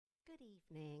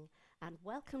Evening and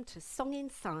welcome to Song in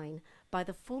Sign by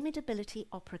the Formidability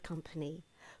Opera Company,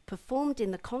 performed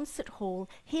in the concert hall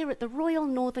here at the Royal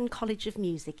Northern College of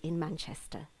Music in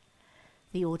Manchester.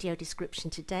 The audio description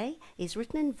today is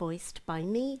written and voiced by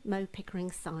me, Mo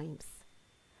Pickering-Symes.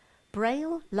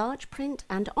 Braille, large print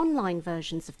and online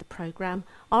versions of the programme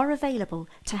are available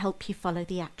to help you follow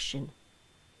the action.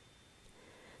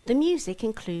 The music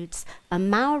includes a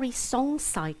Maori song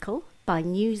cycle by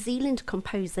New Zealand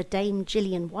composer Dame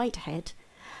Gillian Whitehead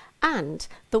and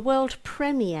the world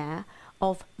premiere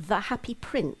of The Happy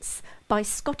Prince by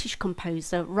Scottish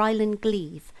composer Rylan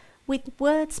Gleave, with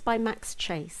words by Max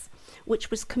Chase, which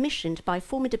was commissioned by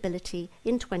Formidability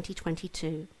in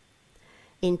 2022.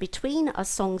 In between are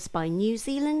songs by New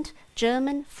Zealand,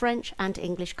 German, French and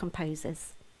English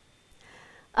composers.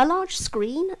 A large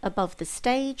screen above the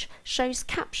stage shows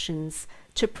captions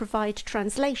to provide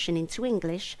translation into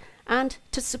English and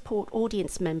to support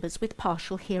audience members with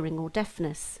partial hearing or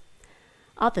deafness.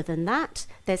 Other than that,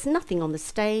 there's nothing on the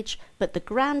stage but the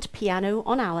grand piano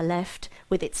on our left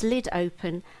with its lid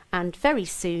open and very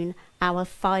soon our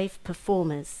 5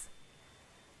 performers.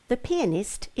 The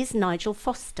pianist is Nigel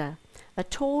Foster, a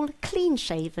tall,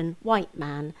 clean-shaven white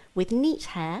man with neat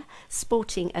hair,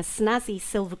 sporting a snazzy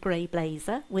silver grey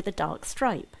blazer with a dark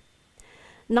stripe.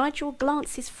 Nigel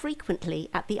glances frequently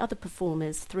at the other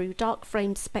performers through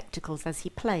dark-framed spectacles as he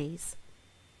plays.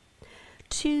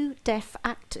 2 deaf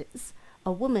actors,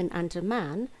 a woman and a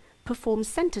man, perform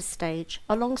centre stage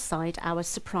alongside our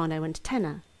soprano and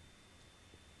tenor.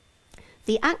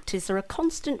 The actors are a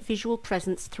constant visual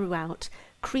presence throughout,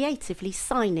 creatively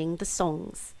signing the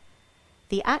songs.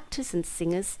 The actors and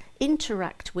singers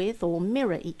interact with or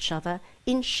mirror each other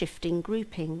in shifting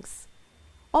groupings.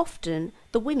 Often,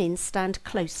 the women stand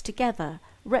close together,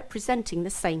 representing the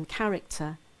same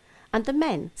character, and the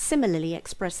men similarly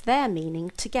express their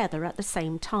meaning together at the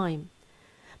same time.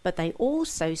 But they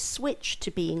also switch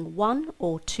to being 1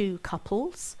 or 2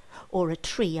 couples, or a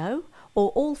trio,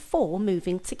 or all 4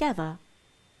 moving together.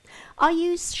 I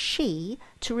use she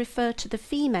to refer to the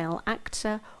female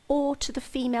actor or to the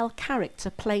female character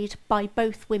played by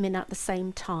both women at the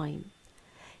same time.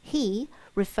 He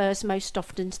refers most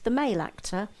often to the male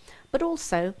actor, but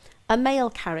also a male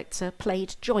character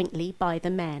played jointly by the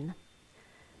men.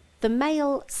 The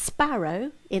male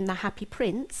sparrow in The Happy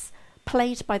Prince,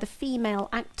 played by the female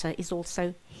actor, is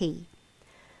also he.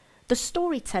 The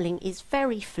storytelling is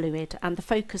very fluid and the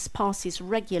focus passes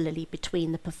regularly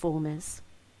between the performers.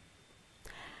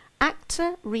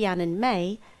 Actor Rhiannon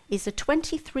May is a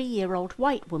 23-year-old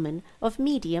white woman of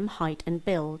medium height and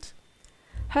build.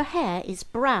 Her hair is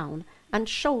brown and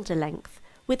shoulder length,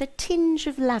 with a tinge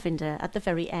of lavender at the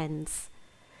very ends.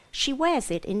 She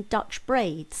wears it in Dutch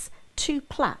braids, 2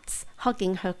 plaits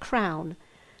hugging her crown,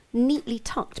 neatly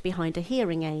tucked behind a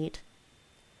hearing aid.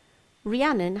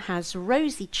 Rhiannon has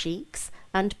rosy cheeks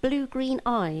and blue-green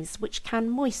eyes which can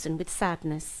moisten with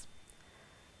sadness.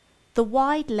 The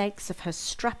wide legs of her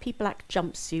strappy black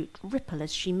jumpsuit ripple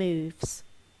as she moves.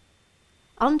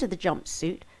 Under the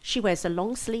jumpsuit, she wears a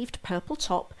long-sleeved purple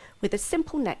top with a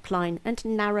simple neckline and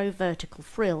narrow vertical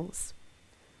frills.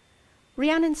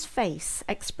 Rhiannon's face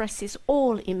expresses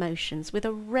all emotions with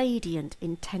a radiant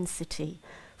intensity,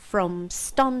 from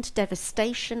stunned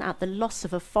devastation at the loss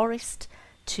of a forest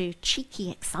to cheeky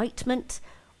excitement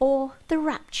or the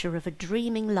rapture of a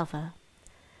dreaming lover.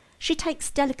 She takes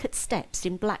delicate steps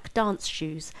in black dance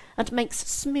shoes and makes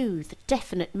smooth,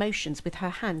 definite motions with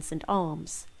her hands and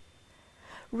arms.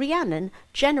 Rhiannon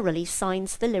generally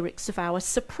signs the lyrics of our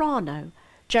soprano,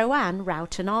 Joanne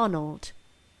Roughton Arnold.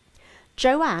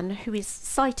 Joanne, who is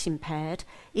sight-impaired,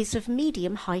 is of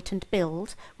medium height and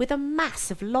build, with a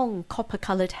mass of long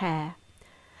copper-coloured hair.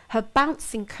 Her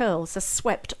bouncing curls are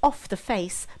swept off the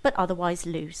face, but otherwise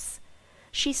loose.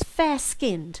 She's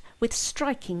fair-skinned, with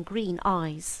striking green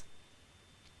eyes.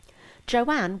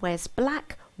 Joanne wears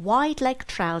black, wide-leg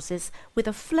trousers with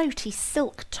a floaty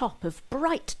silk top of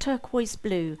bright turquoise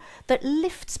blue that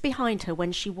lifts behind her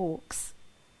when she walks.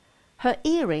 Her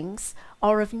earrings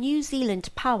are of New Zealand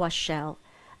pawa shell,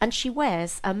 and she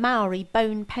wears a Maori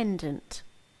bone pendant.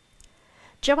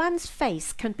 Joanne's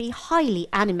face can be highly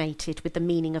animated with the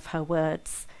meaning of her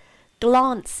words.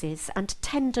 Glances and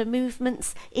tender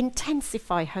movements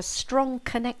intensify her strong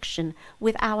connection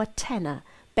with our tenor,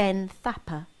 Ben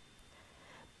Thapper.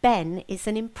 Ben is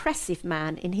an impressive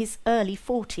man in his early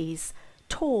 40s,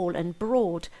 tall and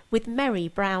broad, with merry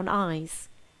brown eyes.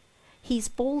 He's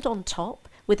bald on top,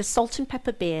 with a salt and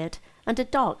pepper beard and a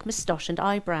dark moustache and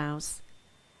eyebrows.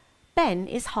 Ben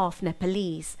is half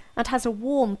Nepalese and has a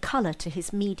warm colour to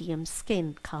his medium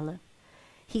skin colour.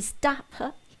 He's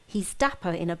dapper, He's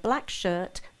dapper in a black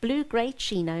shirt, blue-grey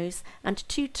chinos, and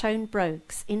two-tone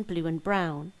brogues in blue and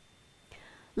brown.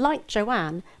 Like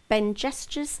Joanne, Ben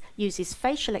gestures, uses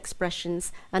facial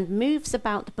expressions, and moves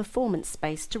about the performance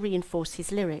space to reinforce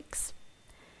his lyrics.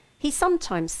 He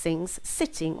sometimes sings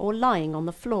sitting or lying on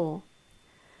the floor.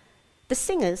 The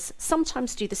singers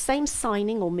sometimes do the same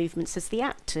signing or movements as the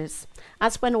actors,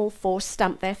 as when all four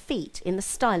stamp their feet in the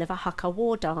style of a haka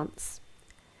war dance.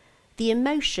 The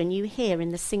emotion you hear in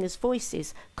the singers'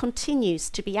 voices continues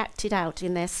to be acted out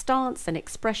in their stance and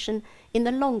expression in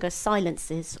the longer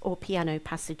silences or piano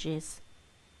passages.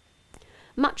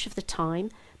 Much of the time,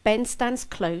 Ben stands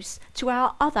close to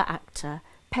our other actor,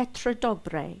 Petra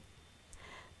Dobre.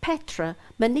 Petra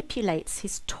manipulates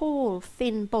his tall,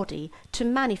 thin body to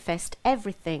manifest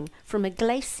everything from a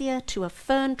glacier to a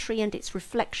fern tree and its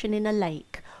reflection in a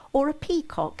lake, or a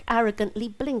peacock arrogantly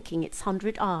blinking its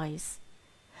 100 eyes.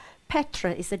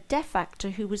 Petra is a deaf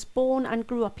actor who was born and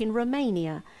grew up in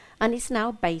Romania and is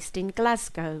now based in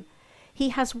Glasgow. He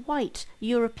has white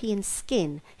European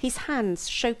skin. His hands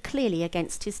show clearly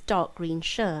against his dark green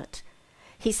shirt.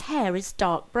 His hair is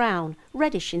dark brown,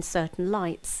 reddish in certain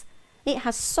lights. It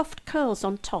has soft curls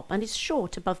on top and is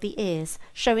short above the ears,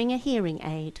 showing a hearing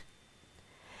aid.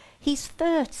 He's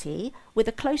 30, with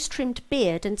a close-trimmed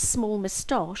beard and small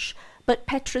moustache, but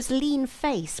Petra's lean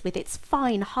face with its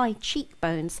fine high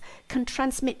cheekbones can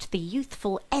transmit the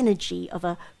youthful energy of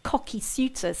a cocky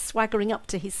suitor swaggering up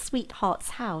to his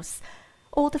sweetheart's house,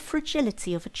 or the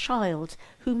fragility of a child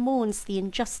who mourns the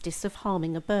injustice of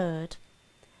harming a bird.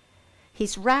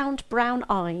 His round brown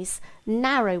eyes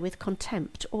narrow with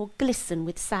contempt or glisten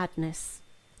with sadness.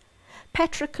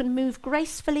 Petra can move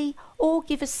gracefully or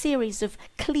give a series of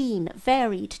clean,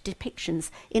 varied depictions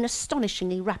in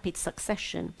astonishingly rapid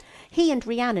succession. He and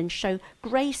Rhiannon show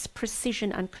grace,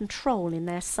 precision and control in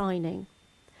their signing.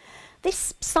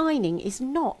 This signing is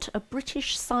not a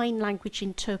British Sign Language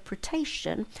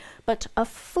interpretation, but a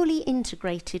fully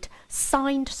integrated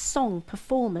signed song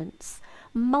performance,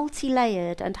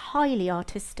 multi-layered and highly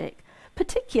artistic,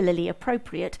 particularly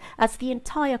appropriate as the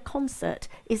entire concert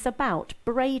is about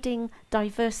braiding,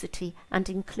 diversity and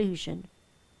inclusion.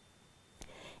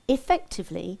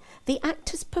 Effectively, the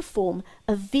actors perform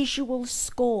a visual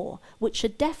score which a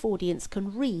deaf audience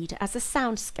can read as a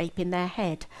soundscape in their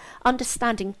head,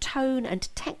 understanding tone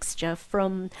and texture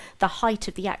from the height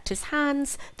of the actors'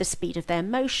 hands, the speed of their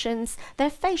motions,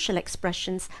 their facial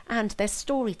expressions and their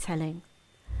storytelling.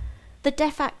 The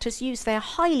deaf actors use their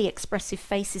highly expressive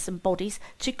faces and bodies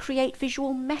to create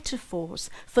visual metaphors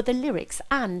for the lyrics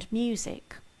and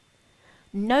music.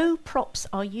 No props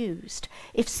are used.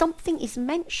 If something is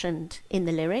mentioned in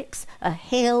the lyrics, a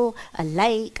hill, a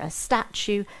lake, a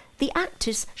statue, the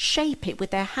actors shape it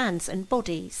with their hands and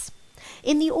bodies.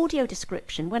 In the audio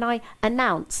description, when I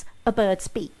announce a bird's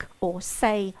beak or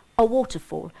say a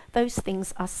waterfall, those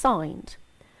things are signed.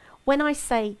 When I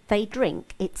say they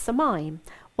drink, it's a mime.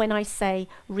 When I say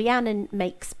Rhiannon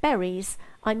makes berries,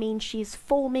 I mean she is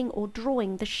forming or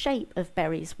drawing the shape of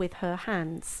berries with her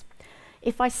hands.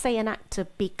 If I say an actor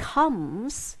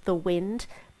becomes the wind,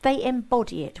 they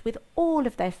embody it with all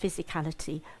of their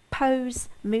physicality, pose,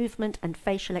 movement and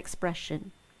facial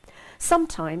expression.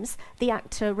 Sometimes the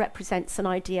actor represents an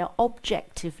idea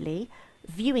objectively,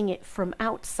 viewing it from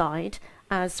outside,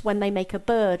 as when they make a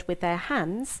bird with their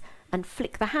hands and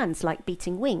flick the hands like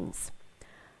beating wings.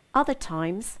 Other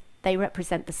times they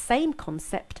represent the same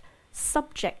concept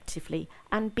subjectively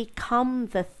and become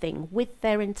the thing with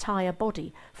their entire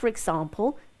body, for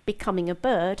example, becoming a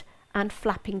bird and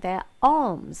flapping their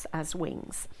arms as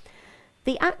wings.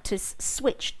 The actors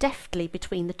switch deftly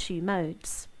between the two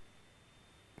modes.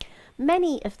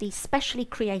 Many of these specially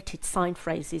created sign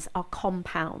phrases are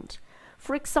compound.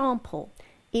 For example,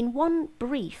 in one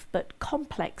brief but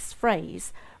complex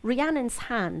phrase, Rhiannon's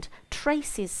hand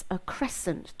traces a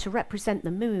crescent to represent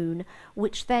the moon,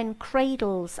 which then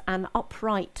cradles an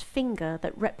upright finger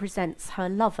that represents her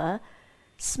lover.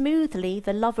 Smoothly,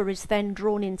 the lover is then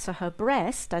drawn into her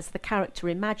breast as the character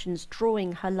imagines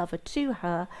drawing her lover to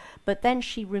her, but then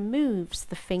she removes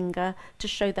the finger to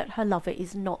show that her lover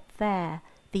is not there.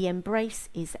 The embrace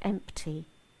is empty.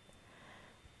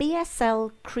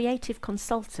 BSL creative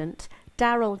consultant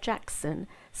Daryl Jackson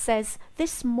says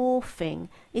this morphing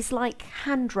is like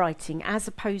handwriting as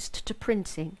opposed to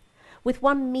printing, with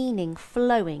one meaning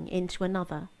flowing into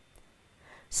another.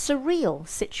 Surreal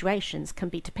situations can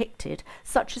be depicted,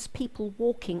 such as people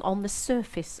walking on the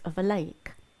surface of a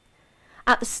lake.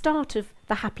 At the start of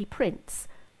The Happy Prince,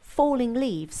 falling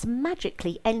leaves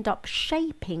magically end up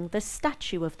shaping the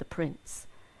statue of the prince.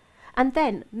 And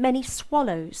then many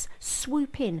swallows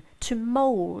swoop in to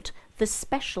mould the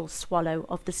special swallow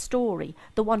of the story,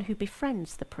 the one who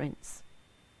befriends the prince.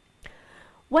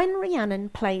 When Rhiannon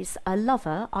plays a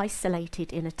lover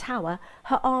isolated in a tower,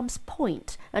 her arms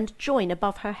point and join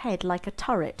above her head like a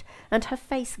turret, and her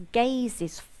face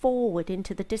gazes forward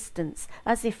into the distance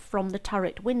as if from the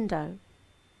turret window.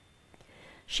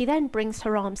 She then brings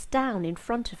her arms down in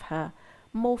front of her,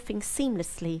 morphing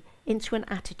seamlessly into an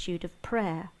attitude of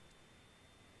prayer.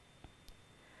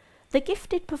 The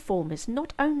gifted performers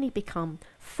not only become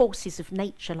forces of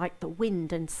nature like the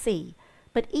wind and sea,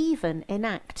 but even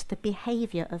enact the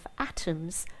behaviour of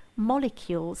atoms,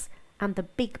 molecules, and the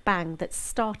Big Bang that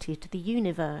started the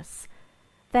universe.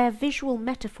 Their visual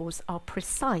metaphors are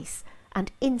precise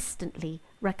and instantly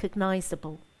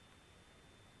recognisable.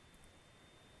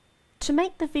 To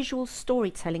make the visual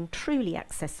storytelling truly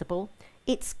accessible,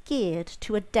 it's geared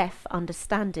to a deaf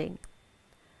understanding.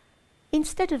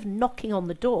 Instead of knocking on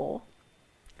the door,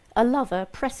 a lover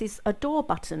presses a door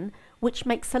button which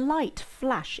makes a light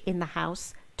flash in the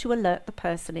house to alert the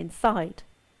person inside.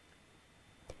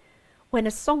 When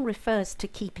a song refers to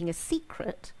keeping a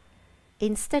secret,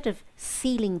 instead of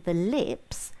sealing the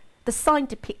lips, the sign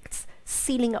depicts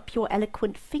sealing up your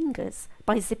eloquent fingers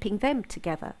by zipping them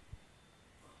together.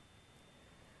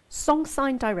 Song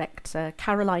sign director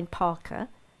Caroline Parker,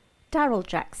 Daryl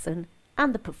Jackson,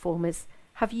 and the performers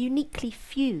have uniquely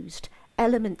fused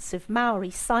elements of Maori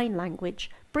Sign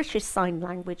Language, British Sign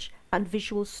Language, and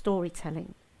visual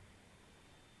storytelling.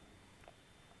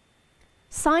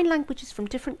 Sign languages from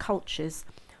different cultures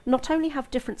not only have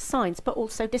different signs but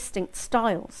also distinct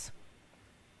styles.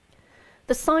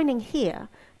 The signing here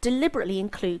deliberately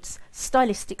includes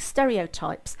stylistic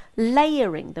stereotypes,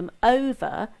 layering them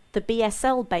over the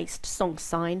BSL-based song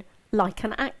sign like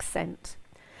an accent.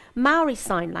 Maori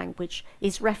Sign Language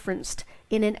is referenced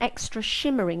in an extra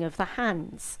shimmering of the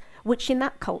hands, which in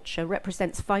that culture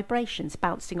represents vibrations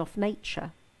bouncing off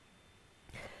nature.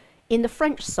 In the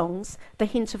French songs, the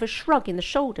hint of a shrug in the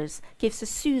shoulders gives a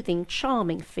soothing,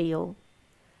 charming feel.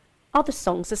 Other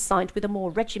songs are signed with a more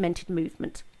regimented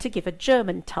movement to give a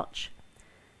German touch.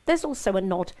 There's also a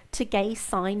nod to gay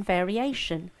sign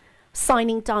variation,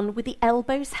 signing done with the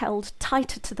elbows held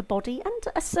tighter to the body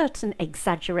and a certain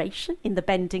exaggeration in the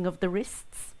bending of the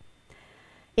wrists.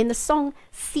 In the song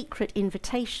Secret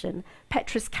Invitation,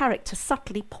 Petra's character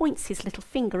subtly points his little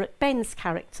finger at Ben's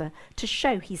character to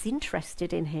show he's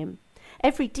interested in him.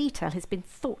 Every detail has been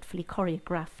thoughtfully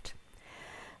choreographed.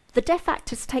 The deaf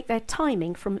actors take their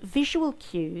timing from visual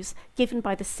cues given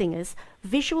by the singers,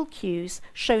 visual cues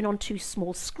shown on two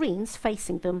small screens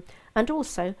facing them, and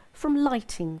also from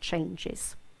lighting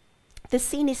changes. The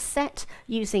scene is set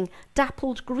using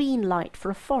dappled green light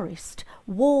for a forest,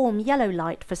 warm yellow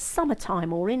light for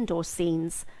summertime or indoor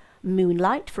scenes,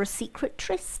 moonlight for a secret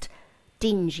tryst,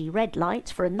 dingy red light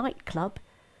for a nightclub,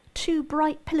 two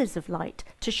bright pillars of light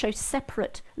to show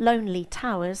separate lonely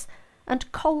towers,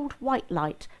 and cold white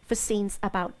light for scenes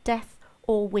about death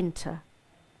or winter.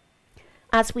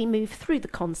 As we move through the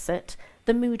concert,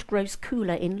 the mood grows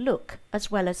cooler in look as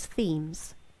well as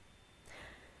themes.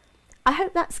 I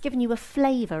hope that's given you a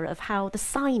flavour of how the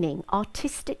signing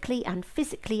artistically and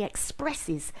physically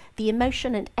expresses the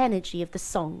emotion and energy of the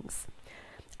songs.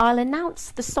 I'll announce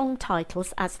the song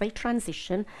titles as they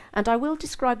transition, and I will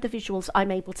describe the visuals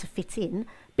I'm able to fit in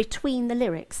between the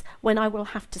lyrics when I will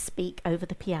have to speak over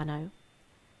the piano.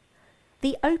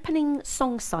 The opening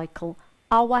song cycle,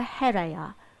 Awa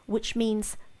Herea, which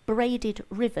means braided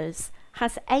rivers,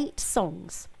 has 8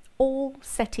 songs, all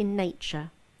set in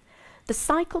nature. The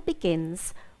cycle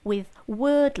begins with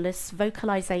wordless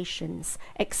vocalizations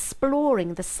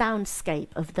exploring the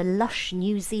soundscape of the lush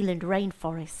New Zealand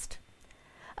rainforest.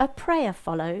 A prayer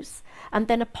follows, and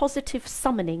then a positive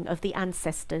summoning of the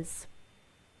ancestors.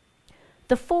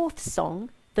 The 4th song,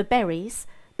 The Berries,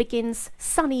 begins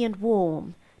sunny and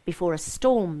warm before a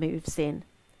storm moves in.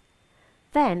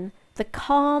 Then the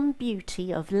calm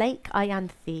beauty of Lake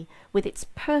Ianthe, with its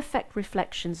perfect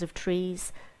reflections of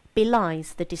trees,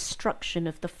 belies the destruction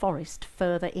of the forest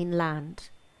further inland.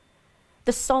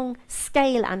 The song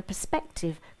Scale and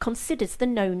Perspective considers the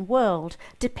known world,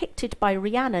 depicted by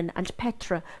Rhiannon and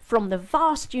Petra, from the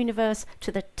vast universe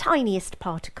to the tiniest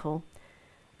particle.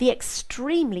 The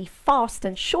extremely fast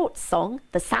and short song,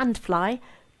 The Sandfly,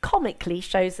 comically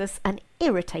shows us an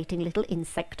irritating little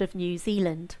insect of New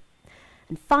Zealand.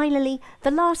 And finally, the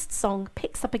last song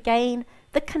picks up again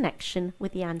the connection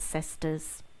with the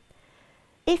ancestors.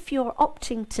 If you're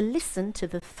opting to listen to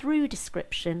the through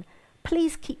description,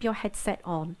 please keep your headset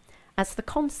on, as the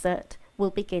concert will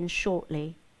begin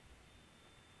shortly.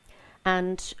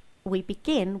 And we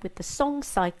begin with the song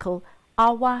cycle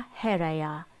Awa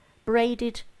Herea,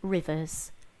 braided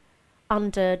rivers.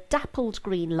 Under dappled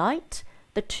green light,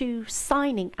 the two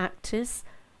signing actors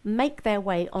make their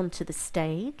way onto the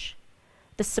stage.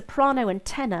 The soprano and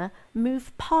tenor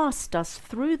move past us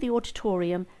through the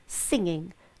auditorium,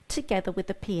 singing together with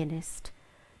the pianist.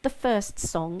 The first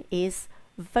song is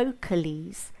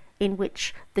Vocalese, in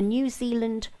which the New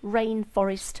Zealand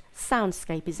rainforest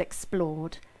soundscape is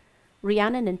explored.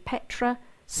 Rhiannon and Petra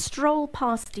stroll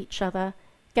past each other,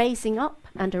 gazing up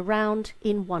and around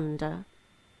in wonder.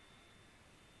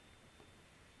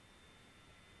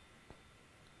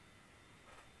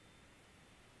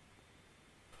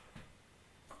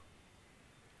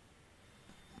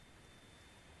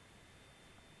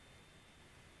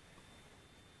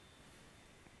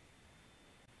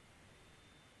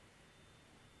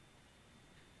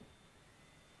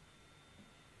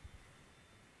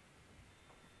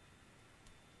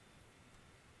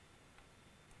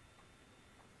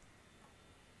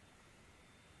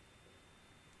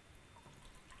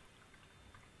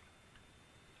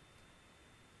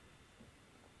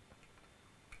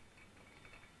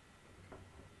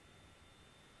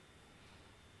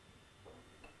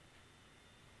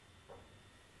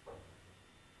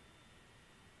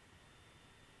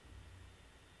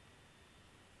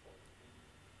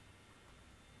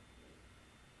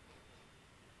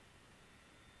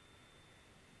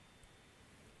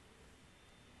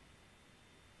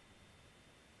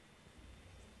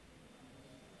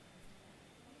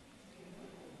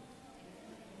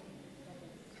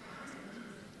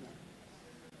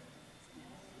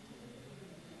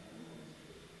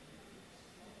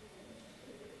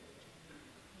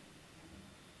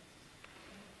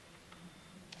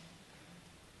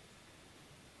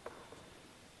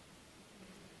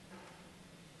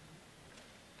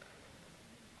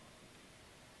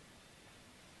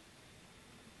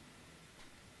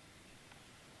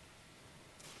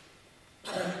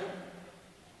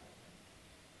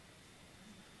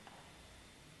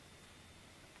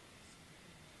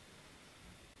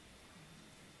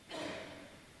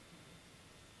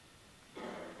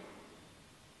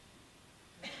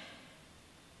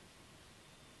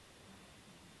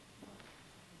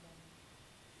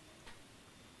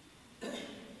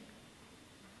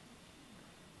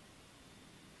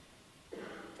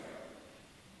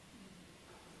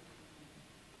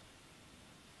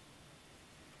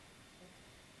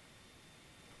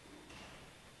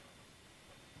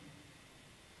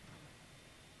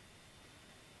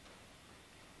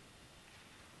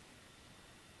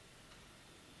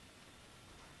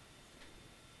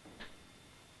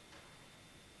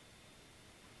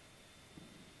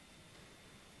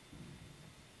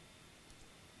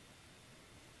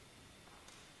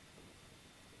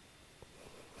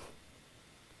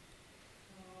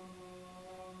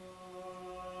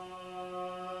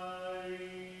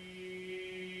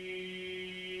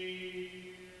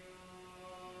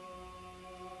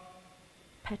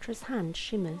 Petra's hand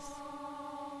shimmers.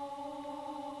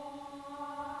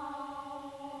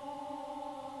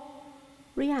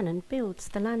 Rhiannon builds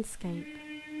the landscape.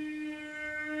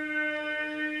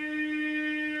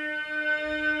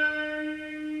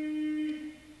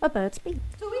 A bird's beak.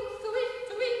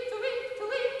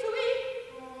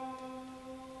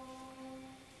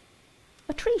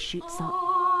 A tree shoots up.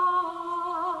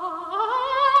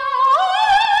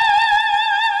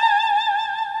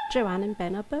 Joanne and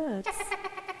Ben are birds.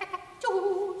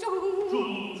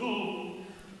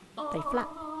 They flap.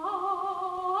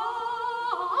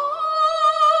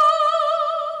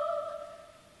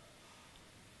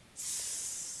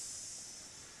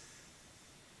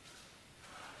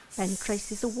 Ben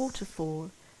traces a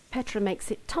waterfall. Petra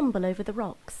makes it tumble over the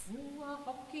rocks.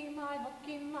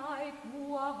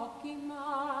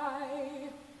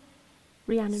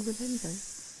 Rhiannon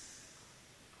remembers.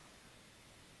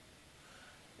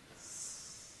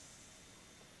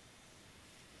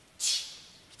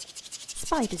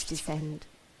 Spiders descend.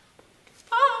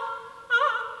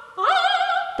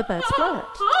 The birds flirt.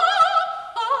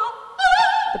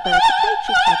 The birds approach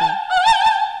each other.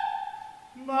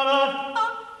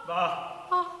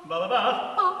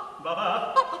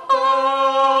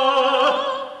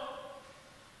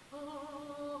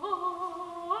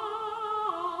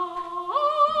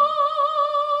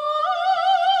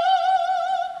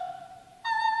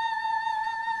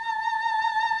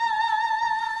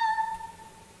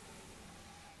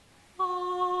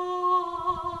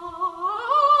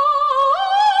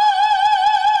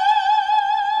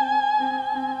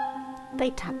 They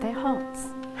tap their hearts,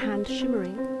 hand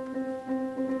shimmering.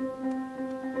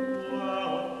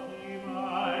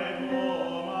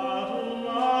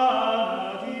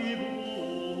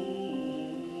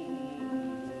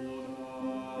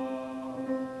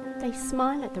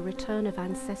 smile at the return of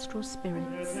ancestral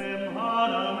spirits.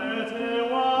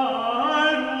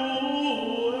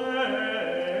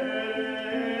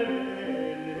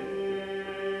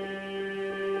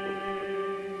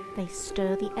 They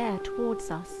stir the air towards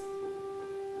us.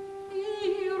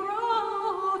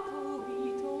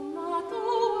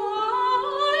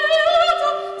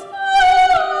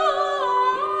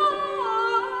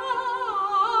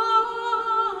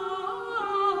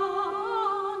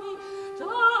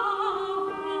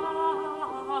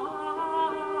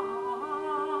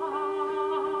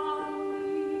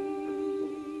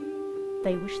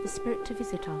 They wish the spirit to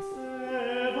visit us.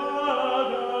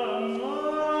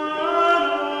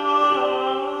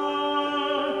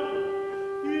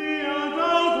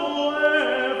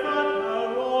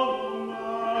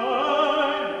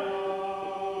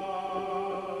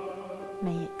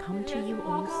 May it come to you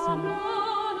also.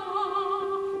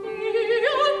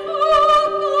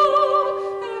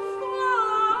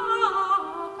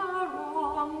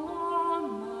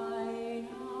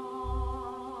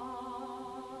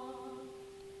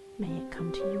 May it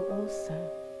come to you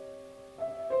also.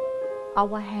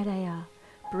 Our Herea,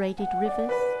 braided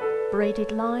rivers,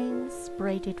 braided lines,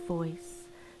 braided voice.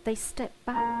 They step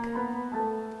back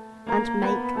and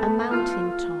make a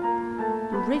mountain top.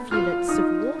 Rivulets of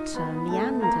water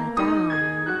meander down.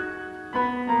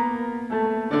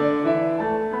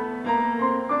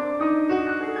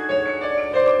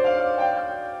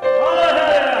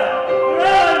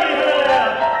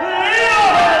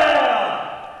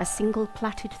 A single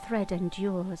plaited thread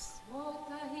endures.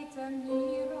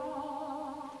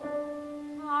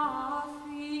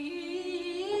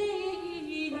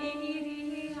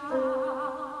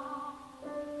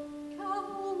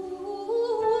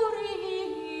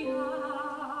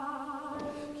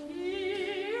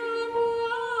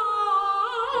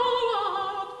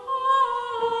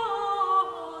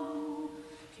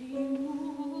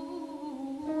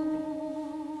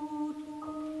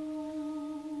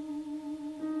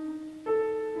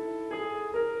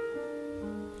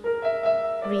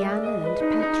 Rhiannon and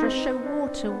Petra show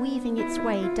water weaving its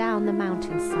way down the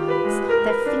mountainsides,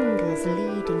 their fingers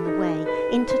leading the way,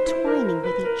 intertwining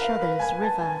with each other's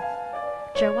river.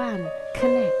 Joanne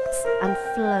connects and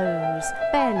flows.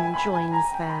 Ben joins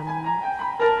them.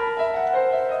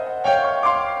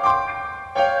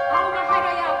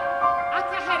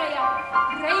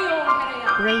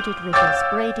 Braided rivers,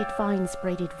 braided vines,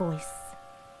 braided voice.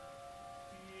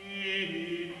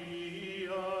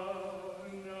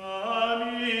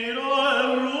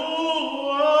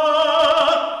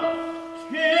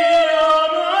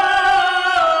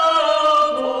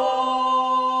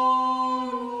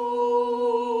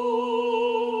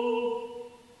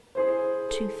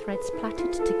 Two threads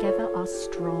plaited together are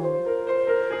strong.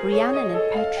 Rhiannon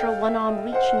and Petra, one arm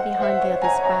reaching behind the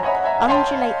other's back,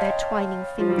 undulate their twining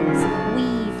fingers,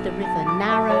 weave the river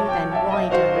narrow then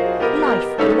wider.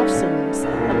 Life blossoms,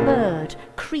 a bird,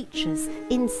 creatures,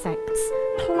 insects,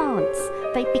 plants.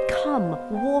 They become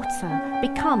water,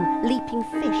 become leaping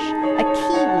fish. A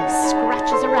kiwi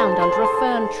scratches around under a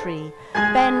fern tree.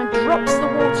 Ben drops the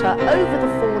water over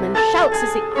the fall and shouts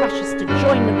as it crashes to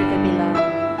join the river below.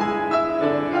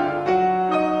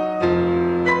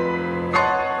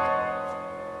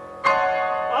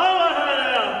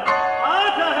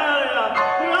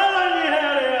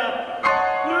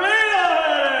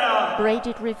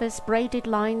 Braided rivers, braided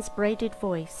lines, braided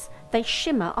voice. They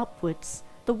shimmer upwards.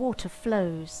 The water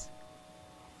flows.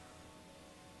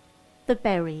 The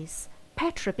berries.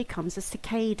 Petra becomes a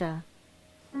cicada.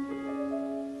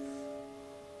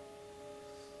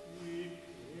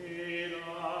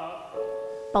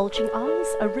 Bulging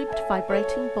eyes, a ribbed,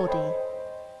 vibrating body.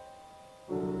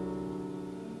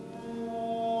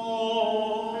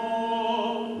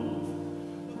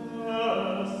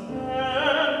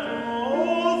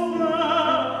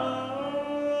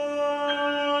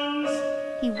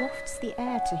 He wafts the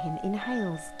air to him,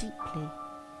 inhales deeply.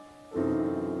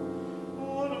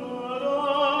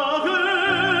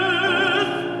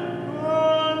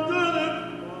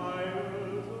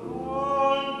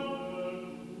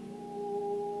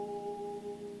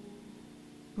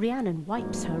 Rhiannon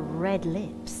wipes her red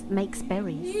lips, makes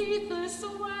berries.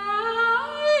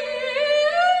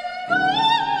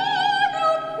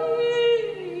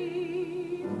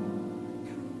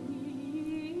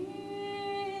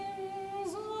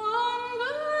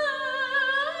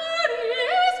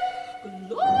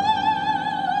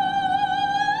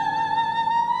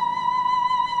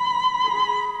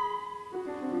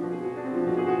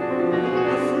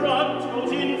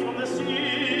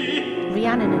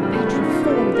 Rhiannon and Petra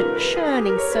form the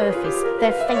churning surface,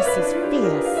 their faces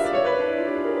fierce.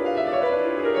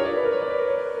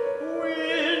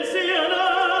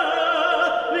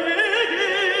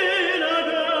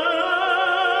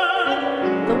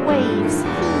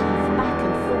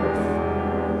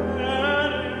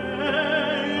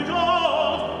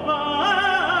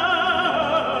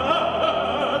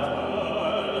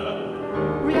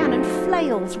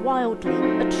 wails wildly,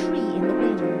 a tree in the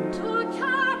wind.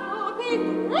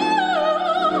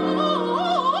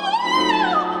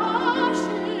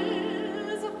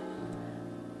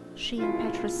 She and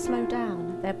Petra slow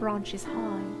down, their branches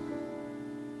high.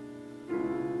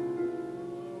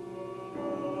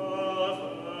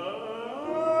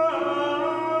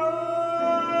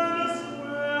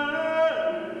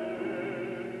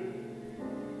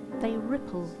 They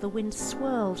ripple, the wind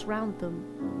swirls round them.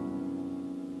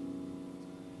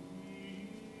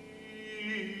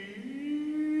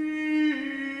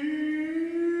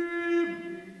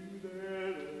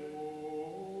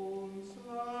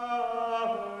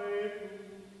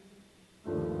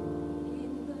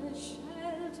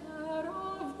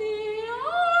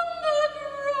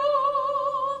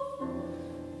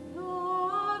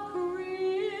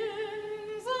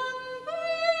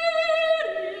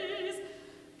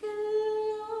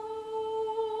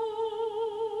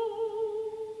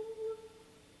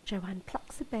 Joanne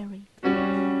plucks a berry.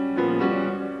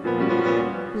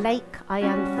 Lake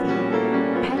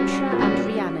Ianthe. Petra and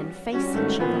Rhiannon face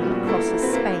each other across a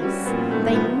space.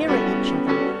 They mirror each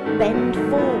other, bend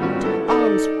forward,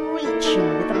 arms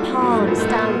reaching with the palms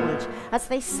downward. As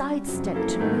they sidestep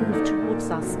to move towards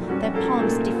us, their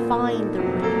palms define the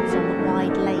ripples on the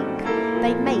wide lake.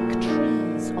 They make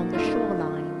trees on the shoreline.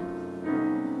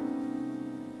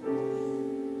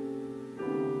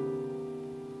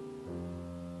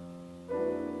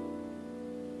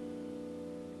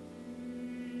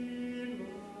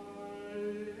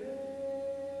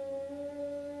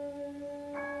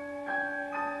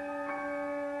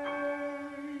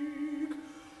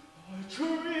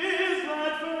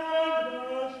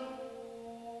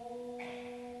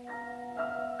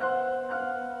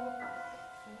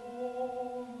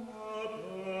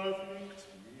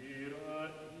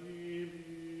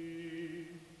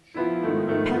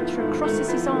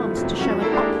 Crosses his arms to show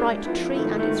an upright tree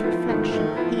and its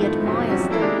reflection. He admires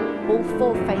them. All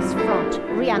four face front.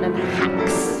 Rhiannon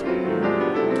hacks.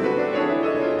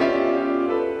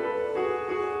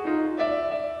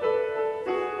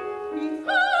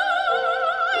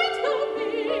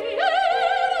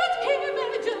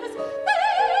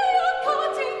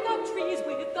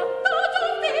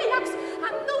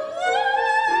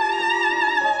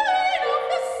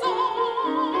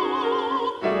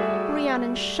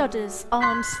 Shudders,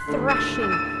 arms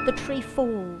thrashing, the tree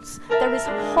falls. There is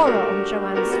horror on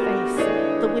Joanne's face.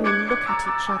 The women look at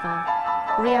each other.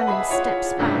 Rhiannon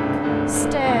steps back,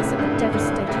 stares at the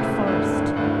devastated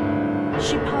forest.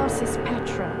 She passes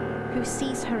Petra, who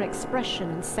sees her expression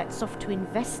and sets off to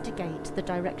investigate the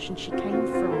direction she came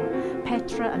from.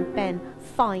 Petra and Ben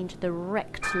find the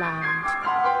wrecked land.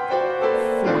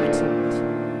 Flattened.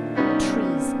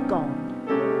 Trees gone.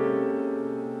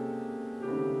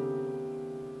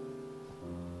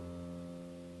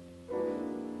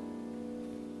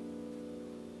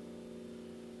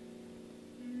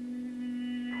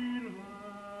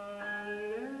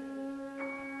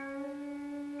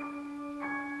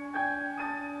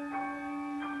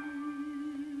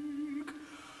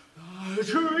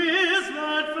 Trees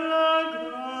that flank the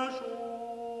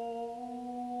shore,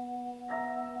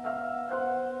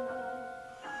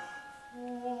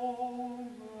 form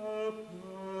a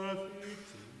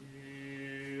perfect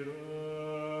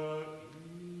mirror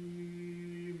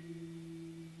image.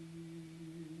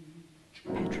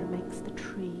 Petra makes the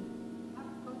tree.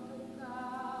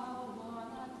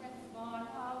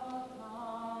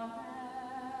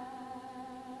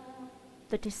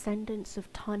 The descendants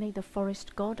of Tane the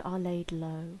forest god are laid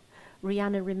low.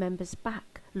 Rhiannon remembers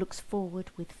back, looks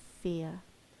forward with fear.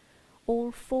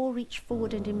 All four reach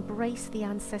forward and embrace the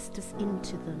ancestors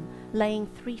into them, laying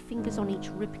 3 fingers on each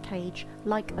rib cage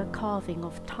like a carving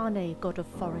of Tane, god of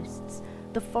forests.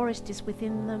 The forest is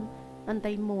within them and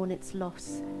they mourn its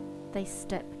loss. They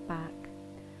step back.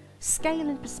 Scale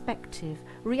and perspective,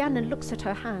 Rhiannon looks at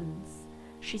her hands.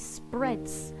 She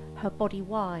spreads her body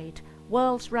wide,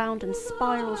 whirls round and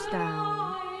spirals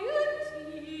down.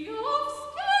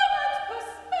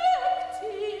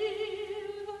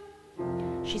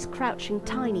 She's crouching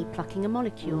tiny, plucking a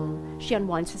molecule. She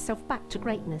unwinds herself back to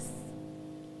greatness.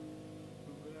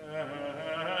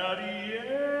 Variation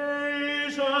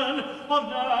of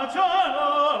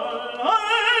natural life.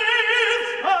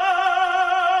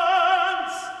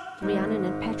 Rhiannon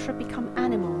and Petra become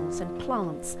animals and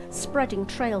plants, spreading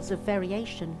trails of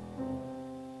variation.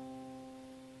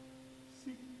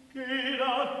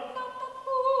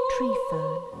 Tree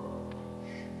fern.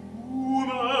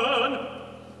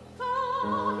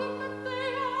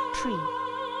 Tree.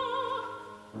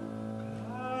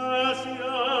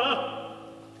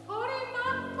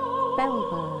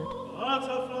 Bellbird.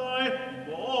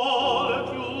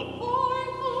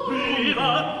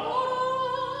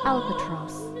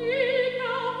 albatross,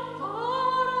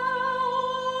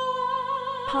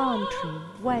 palm tree,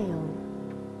 whale,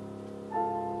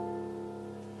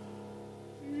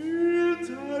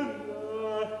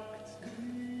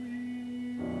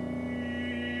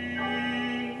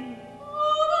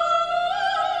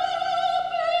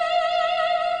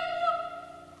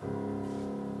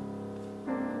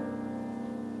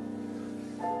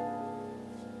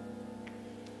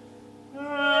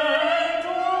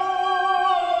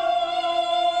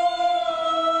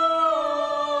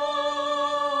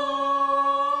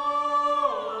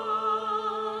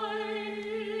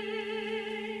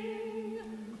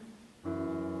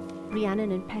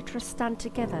 Rhiannon and Petra stand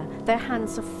together, their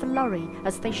hands a flurry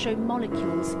as they show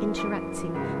molecules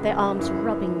interacting, their arms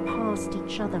rubbing past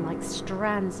each other like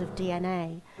strands of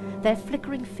DNA. Their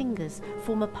flickering fingers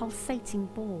form a pulsating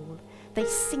ball. They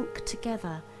sink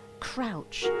together,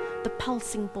 crouch. The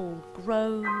pulsing ball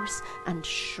grows and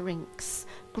shrinks,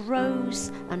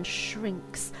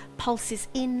 pulses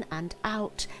in and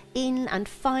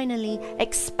finally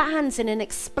expands in an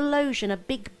explosion, a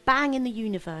big bang in the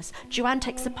universe. Joanne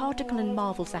takes a particle and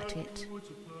marvels at it.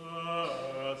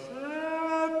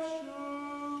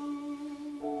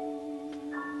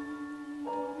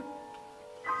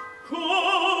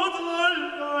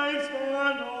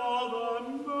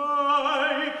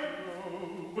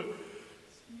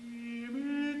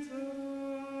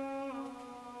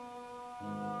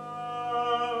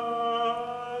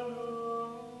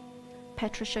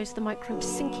 Petra shows the microbe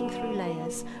sinking through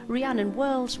layers. Rhiannon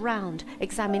whirls round,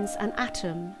 examines an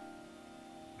atom.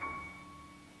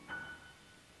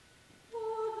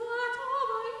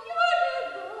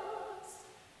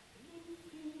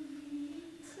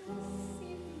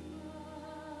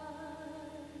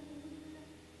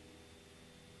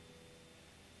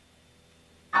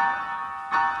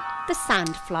 The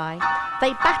sandfly.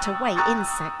 They bat away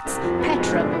insects.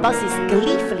 Petra buzzes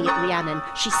gleefully at Rhiannon.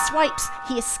 She swipes,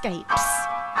 he escapes.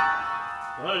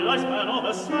 The lifespan of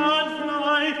a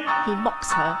sandfly. He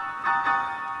mocks her.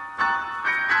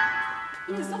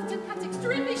 He is often cut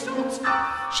extremely short.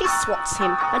 She swats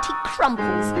him and he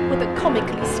crumples with a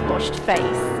comically squashed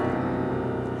face.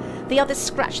 The others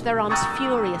scratch their arms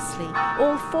furiously.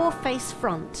 All four face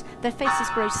front. Their faces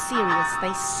grow serious.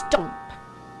 They stomp.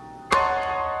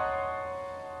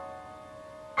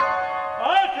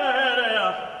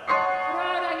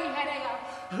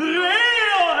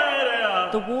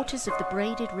 The waters of the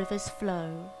braided rivers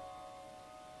flow.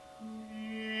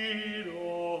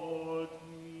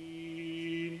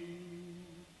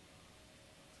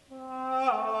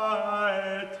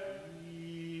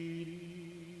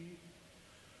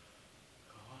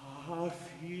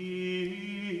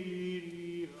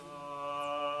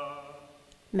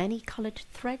 Many coloured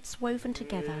threads woven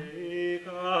together.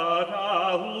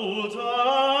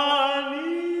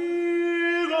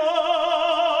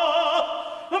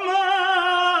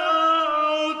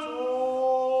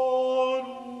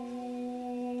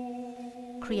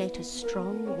 Create a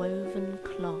strong woven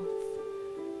cloth.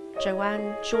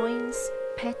 Joanne joins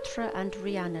Petra and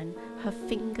Rhiannon, her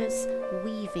fingers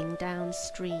weaving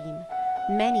downstream.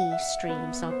 Many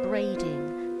streams are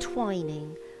braiding,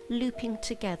 twining, looping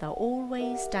together,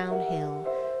 always downhill.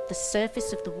 The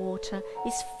surface of the water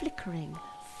is flickering,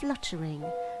 fluttering.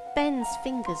 Ben's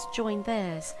fingers join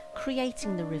theirs,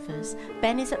 creating the rivers.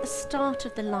 Ben is at the start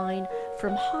of the line,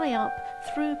 from high up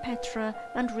through Petra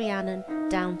and Rhiannon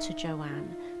down to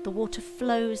Joanne. The water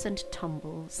flows and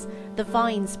tumbles. The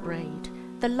vines braid,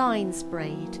 the lines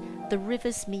braid. The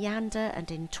rivers meander and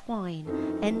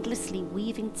entwine, endlessly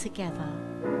weaving together.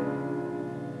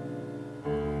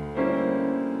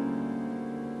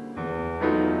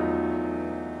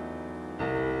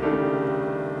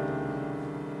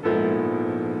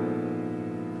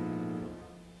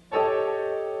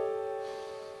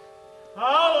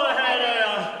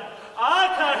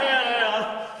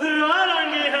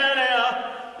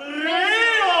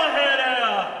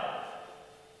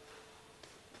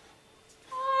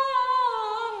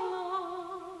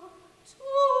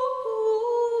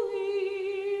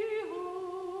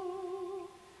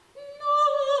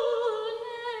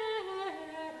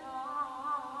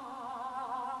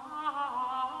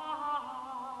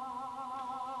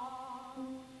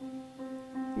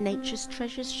 Nature's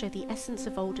treasures show the essence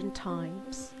of olden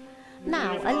times.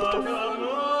 Now, a little...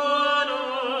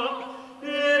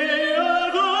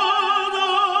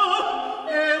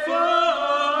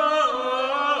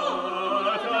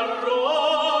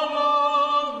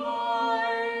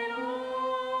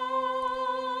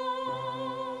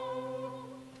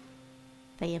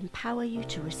 They empower you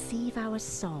to receive our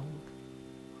song.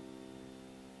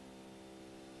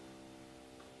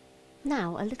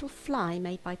 Now a little fly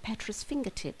made by Petra's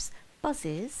fingertips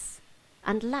buzzes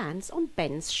and lands on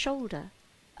Ben's shoulder.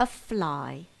 A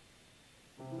fly.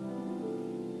 If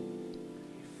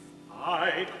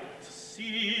I could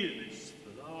see this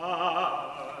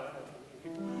fly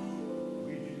with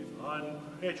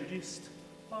unprejudiced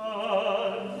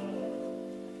eye,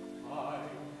 I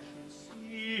should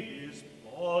see his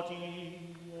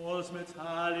body was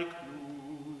metallic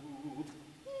blue.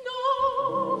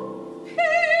 No,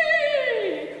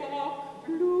 peacock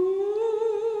blue.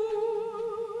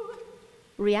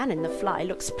 Rhiannon the fly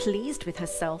looks pleased with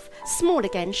herself. Small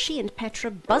again, she and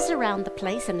Petra buzz around the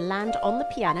place and land on the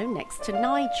piano next to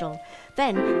Nigel.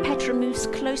 Then Petra moves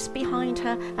close behind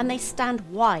her and they stand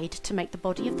wide to make the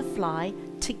body of the fly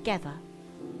together.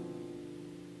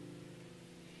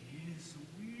 His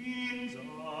wings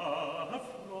are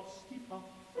frosty puff.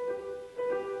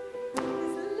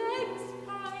 His legs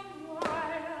fine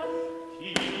wire.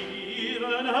 He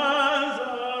even has a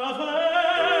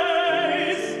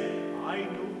face. I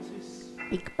notice.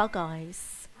 Big bug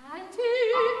eyes. And he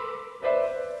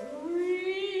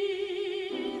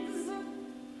breathes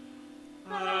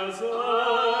As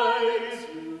I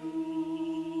do.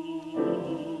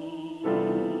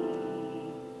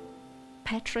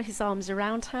 Petra, his arms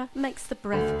around her, makes the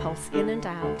breath pulse in and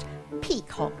out.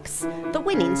 Peacocks. The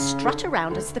women strut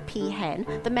around as the peahen.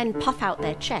 The men puff out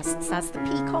their chests as the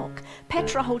peacock.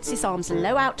 Petra holds his arms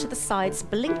low out to the sides,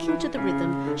 blinking to the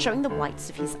rhythm, showing the whites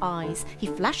of his eyes. He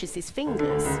flashes his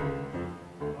fingers.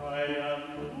 I am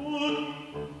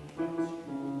looking at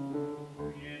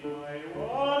you in my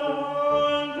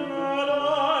 100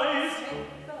 eyes.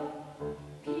 the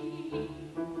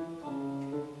peacock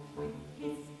with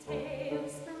his tail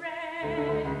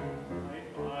spread. My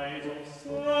eyes of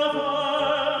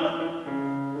sapphire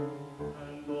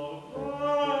and of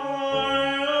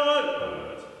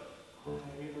violet. I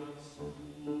have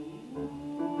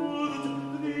smoothed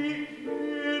the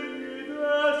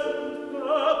iridescent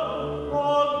cup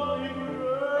of my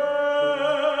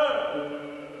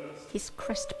breast. His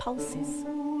crest pulses.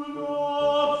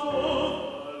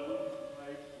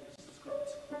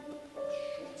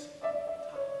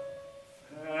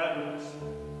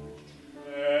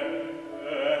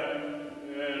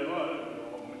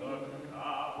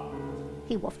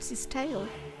 He wafts his tail.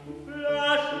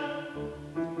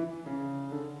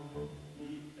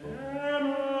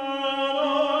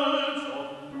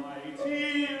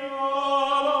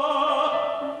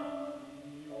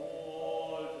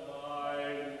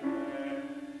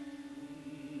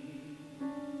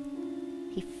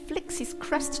 He flicks his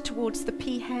crest towards the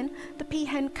peahen. The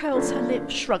peahen curls her lip,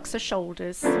 shrugs her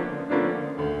shoulders. I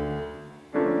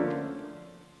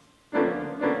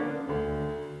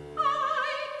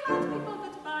can't be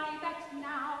bothered by that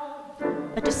now.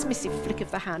 A dismissive flick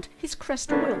of the hand. His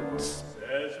crest wilts.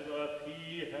 Says the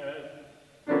peahen.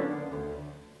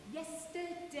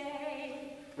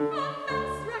 Yesterday, a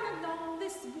mouse ran along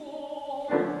this wall.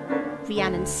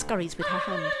 Rhiannon scurries with her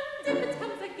hand. And if it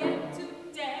comes again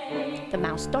today, The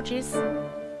mouse dodges.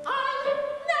 I'll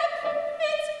nab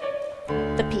it.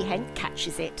 The peahen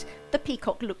catches it. The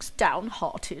peacock looks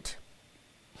downhearted.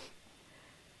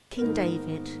 King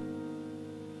David.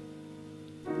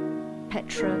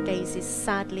 Petra gazes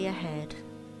sadly ahead.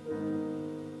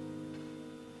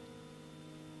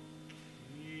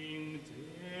 King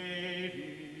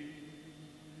David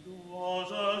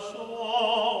was a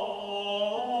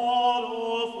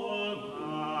sorrowful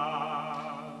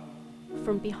man.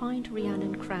 From behind,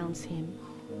 Rhiannon crowns him.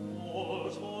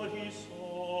 Also his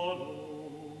sorrow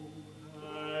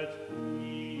at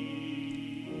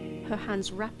me. Her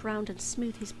hands wrap round and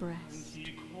smooth his breast.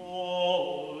 He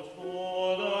called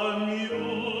for the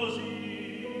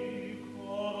music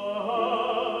of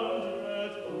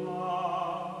 100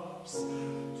 harps to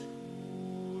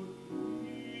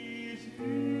ease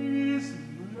his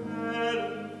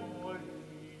melancholy.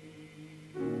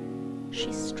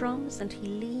 She strums and he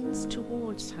leans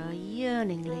towards her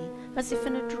yearningly, as if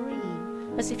in a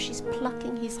dream, as if she's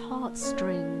plucking his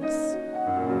heartstrings.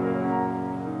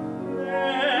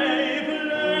 They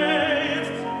played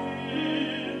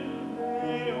till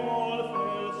they all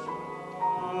fell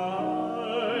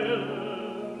silent.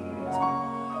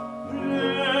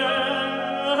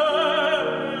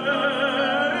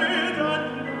 Played and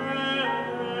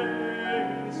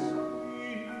played,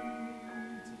 sweet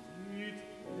did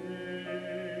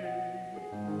they.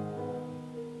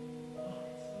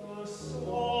 The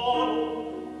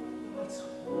sorrow that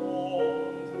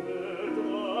haunted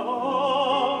the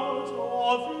heart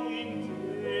of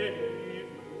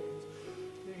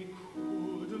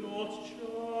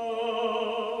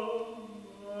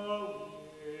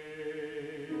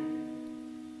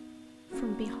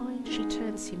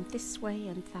guides him this way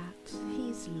and that.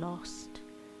 He's lost.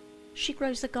 She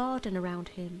grows a garden around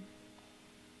him.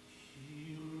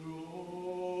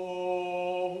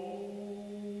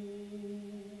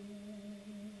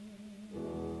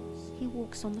 He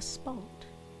walks on the spot.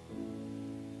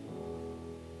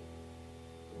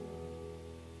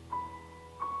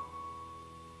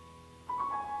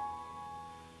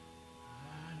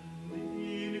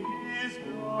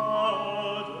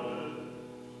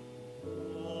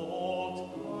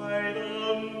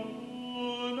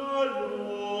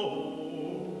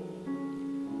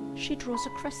 She draws a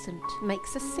crescent,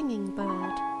 makes a singing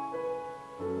bird.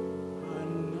 A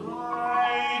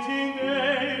nightingale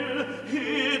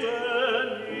hidden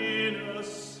in a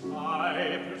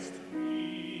cypress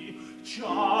tree,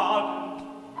 charmed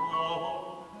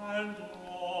on and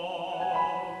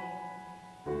on.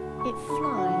 It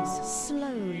flies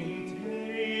slowly.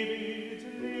 David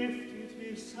lifted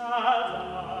his sad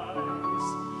eyes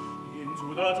into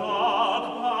the dark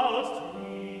boughs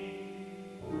tree.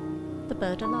 The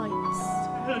bird alights.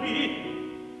 Tell me,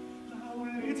 thou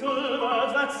little bird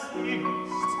that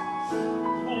singest,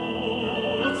 who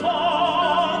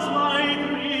taught my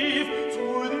grief to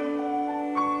thee?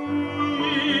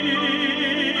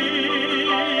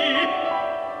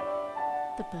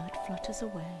 The bird flutters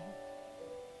away.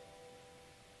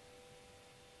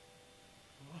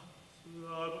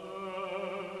 The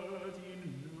bird in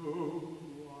no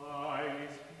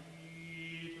wise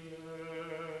heeded.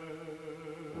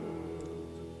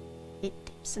 It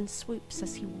dips and swoops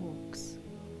as he walks.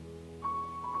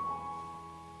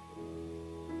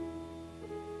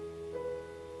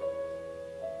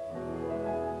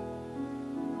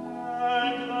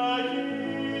 And the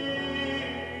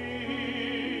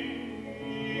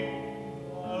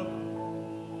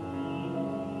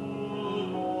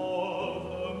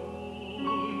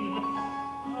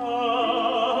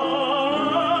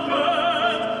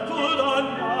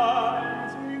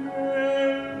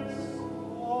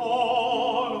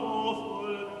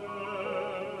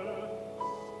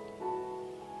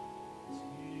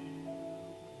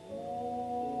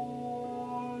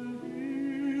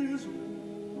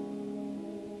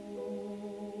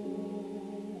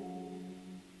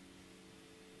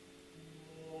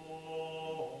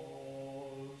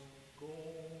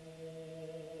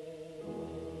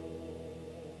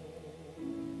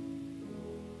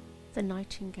The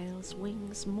nightingale's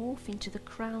wings morph into the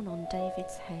crown on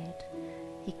David's head.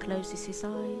 He closes his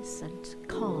eyes and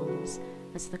calms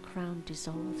as the crown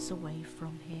dissolves away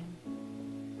from him.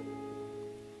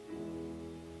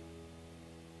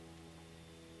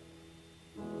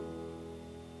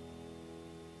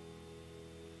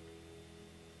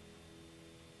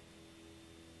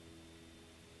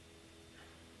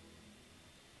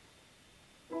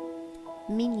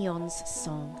 Mignon's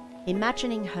song.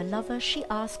 Imagining her lover, she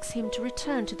asks him to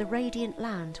return to the radiant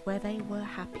land where they were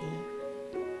happy.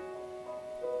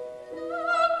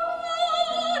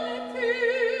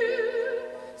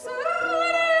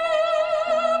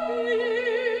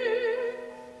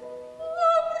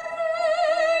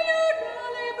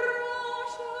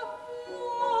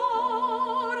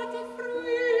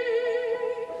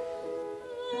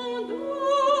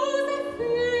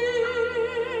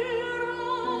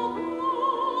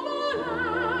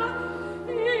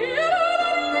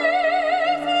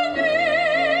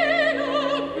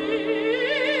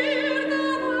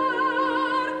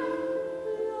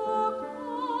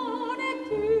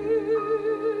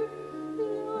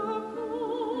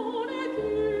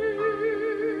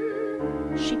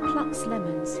 She plucks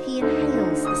lemons. He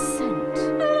inhales the scent.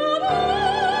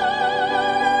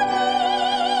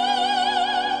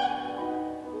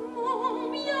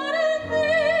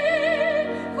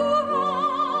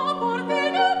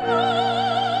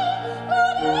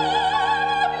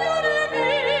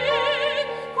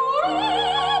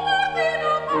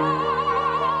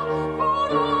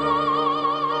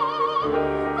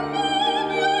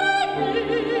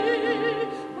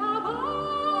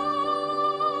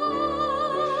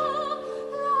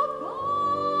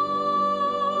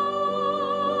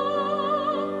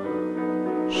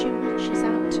 She reaches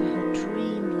out to her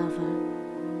dream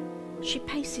lover. She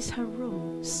paces her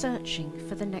room, searching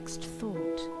for the next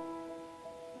thought.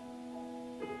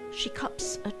 She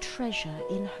cups a treasure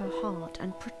in her heart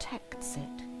and protects it.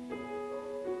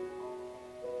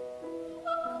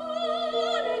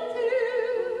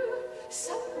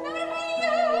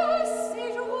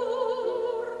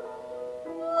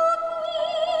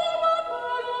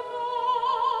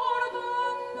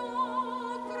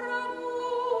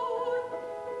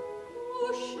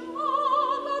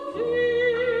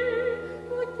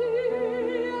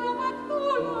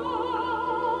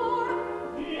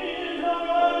 In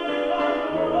the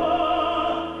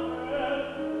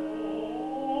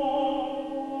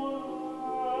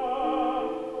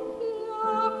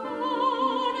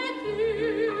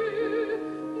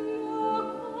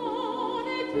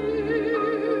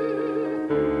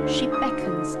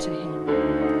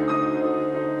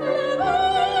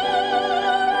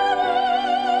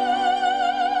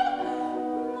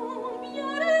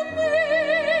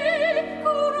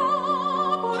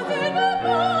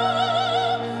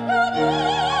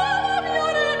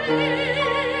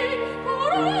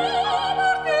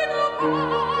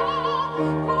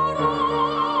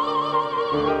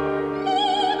She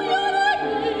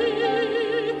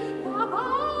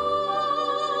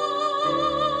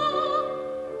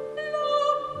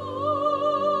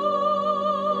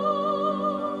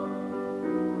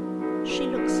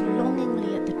looks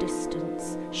longingly at the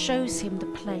distance, shows him the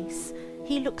place.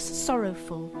 He looks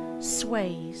sorrowful,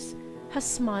 sways. Her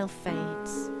smile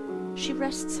fades. She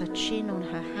rests her chin on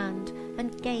her hand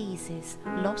and gazes,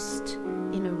 lost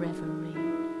in a reverie.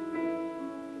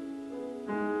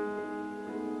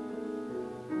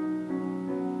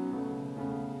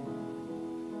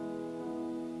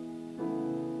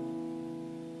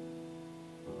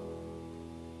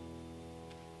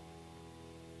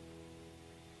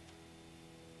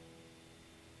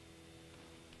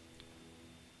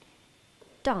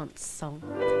 Dance song.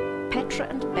 Petra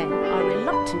and Ben are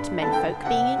reluctant menfolk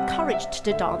being encouraged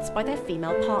to dance by their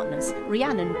female partners.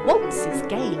 Rhiannon waltzes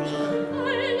gaily.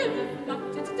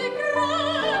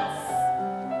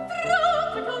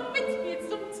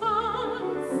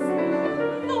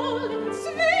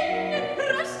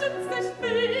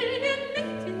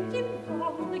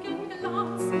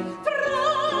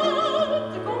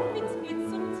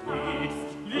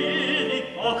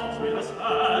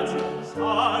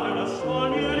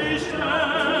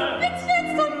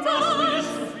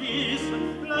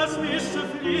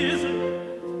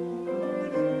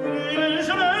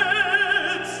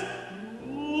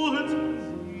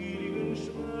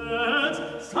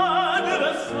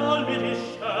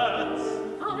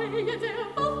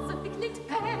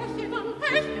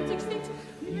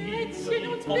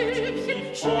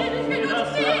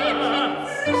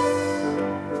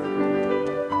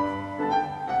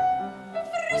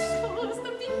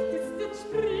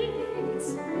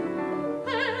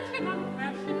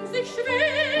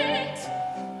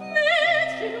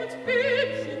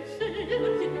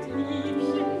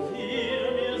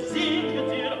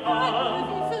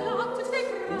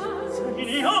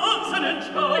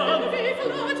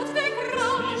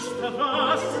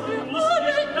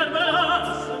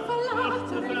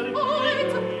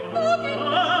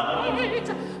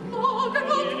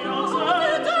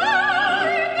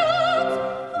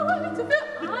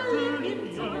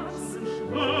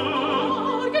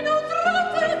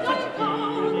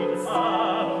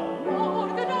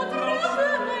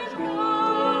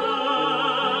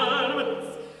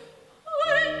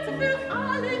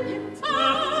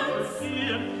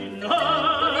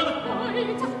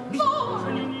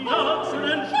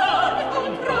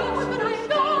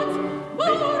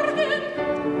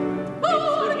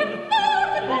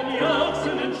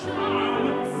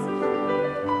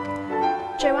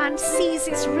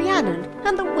 Seizes Rhiannon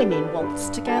and the women waltz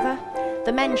together.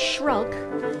 The men shrug,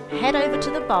 head over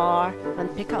to the bar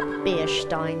and pick up beer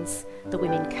steins. The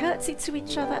women curtsy to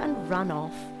each other and run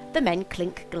off. The men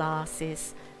clink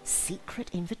glasses. Secret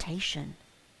invitation.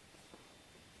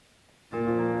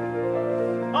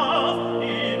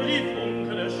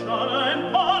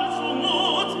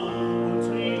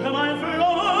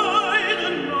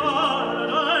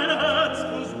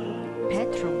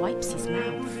 Petra wipes his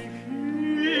mouth.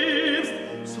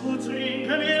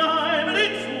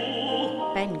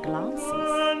 Ben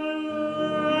glances.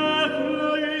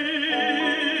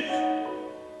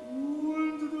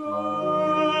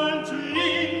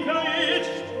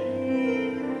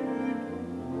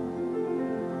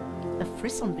 A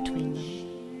frisson between them.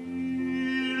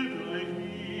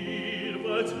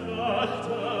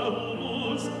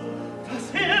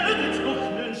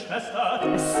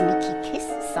 A sneaky kiss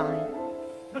sign.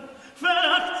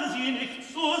 Verachte sie nicht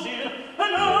so sehr,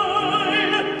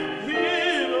 nein, wie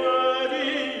die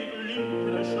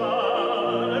blinkende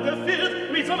Schale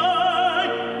gefüllt mit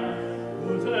Wein,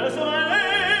 und es soll ein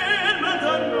Leben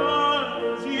danach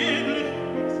sie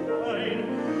glücklich sein.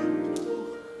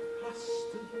 Doch hast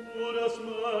du das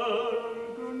Mahl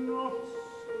genossen?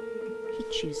 He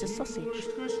chews a sausage.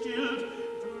 Nicht gestillt,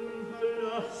 dann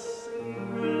verlassen,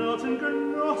 gelassen,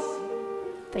 genossen.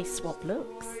 They swap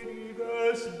looks.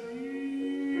 Das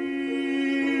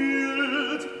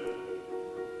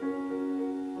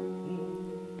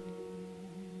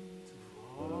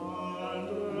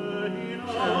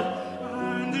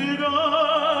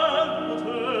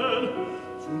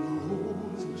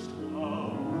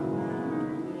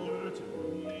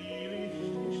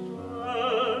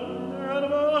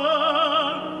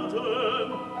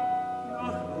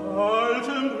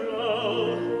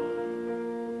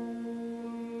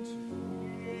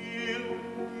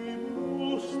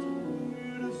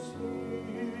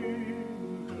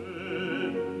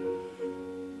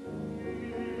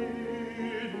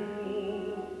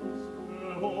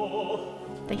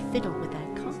They fiddle with their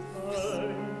cuffs.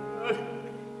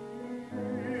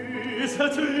 Is a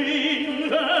dream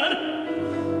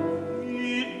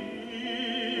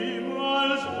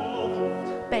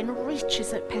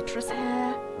clutches at Petra's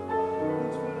hair.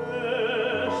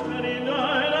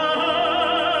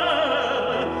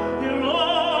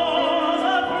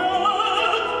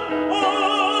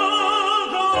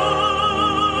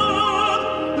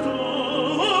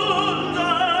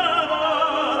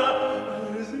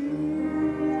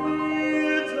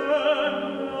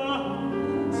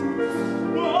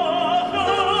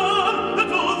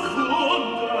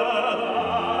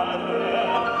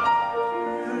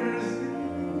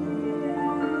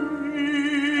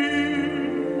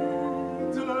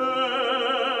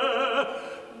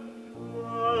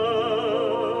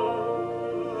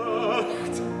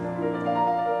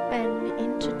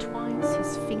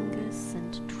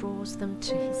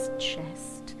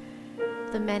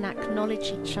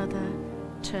 Acknowledge each other,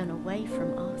 turn away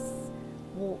from us,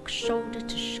 walk shoulder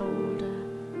to shoulder,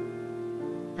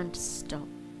 and stop.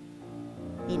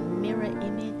 In mirror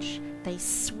image, they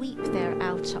sweep their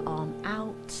outer arm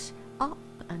out, up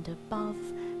and above.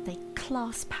 They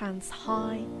clasp hands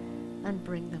high and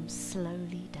bring them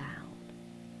slowly down.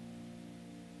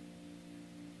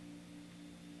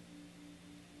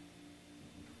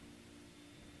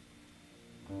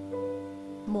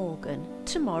 Morgan,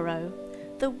 tomorrow,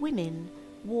 the women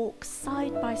walk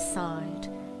side by side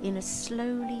in a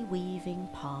slowly weaving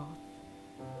path.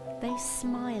 They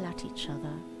smile at each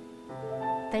other.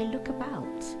 They look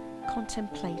about,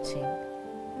 contemplating,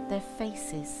 their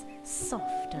faces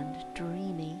soft and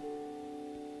dreamy.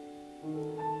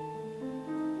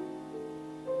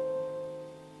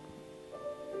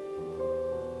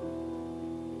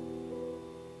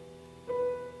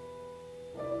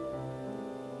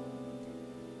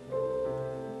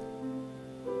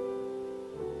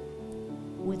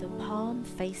 With a palm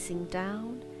facing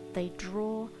down, they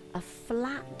draw a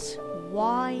flat,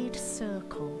 wide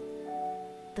circle,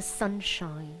 the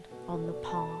sunshine on the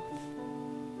path.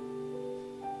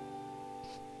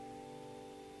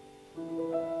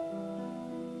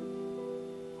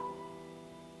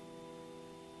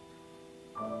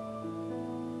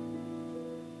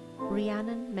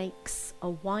 Rhiannon makes a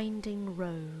winding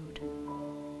road.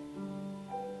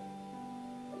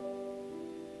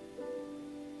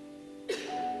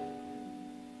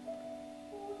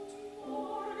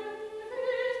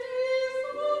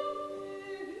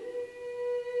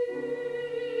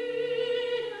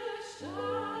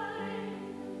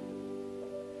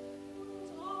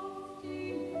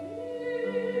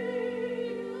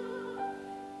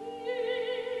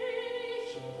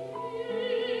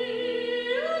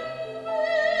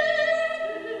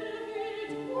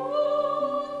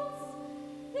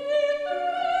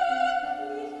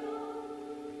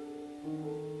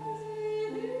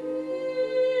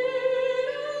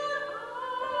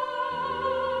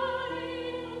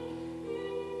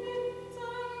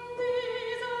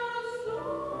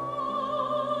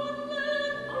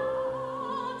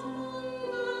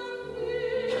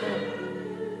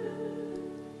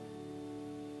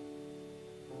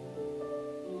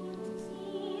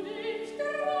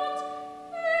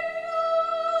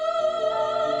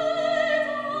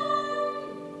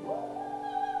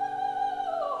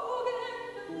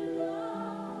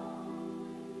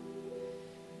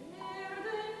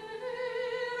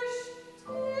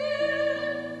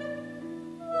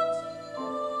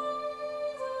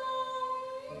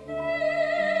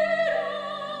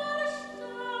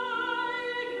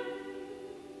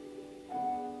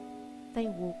 They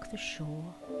walk the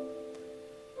shore.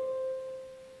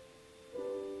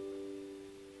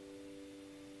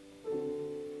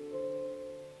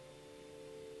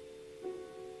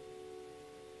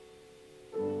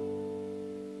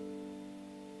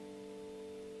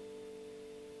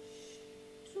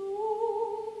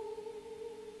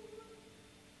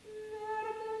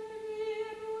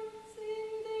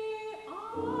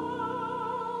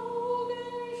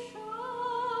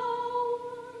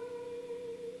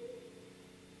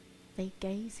 They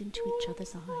gaze into each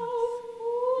other's eyes.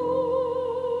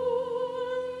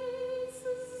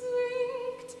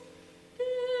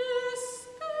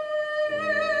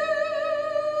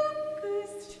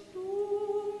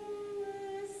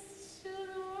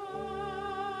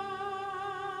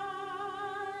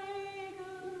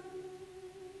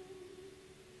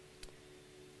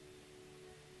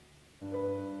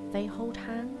 They hold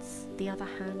hands, the other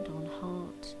hand on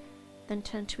heart, then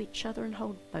turn to each other and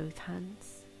hold both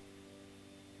hands.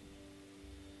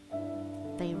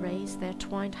 They raise their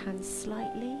twined hands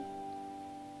slightly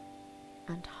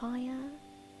and higher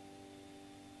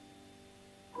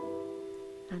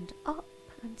and up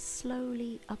and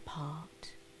slowly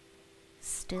apart,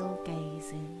 still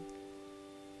gazing.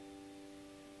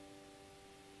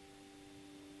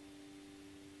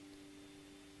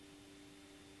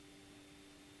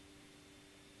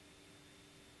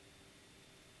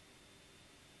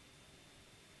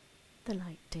 the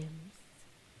light dims.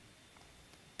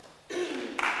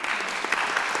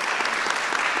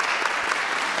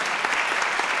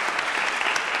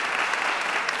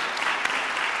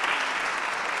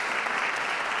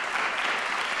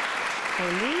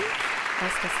 They leave,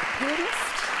 as does the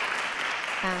pianist,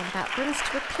 and that brings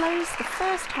to a close the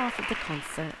first half of the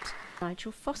concert.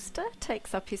 Nigel Foster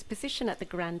takes up his position at the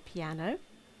grand piano,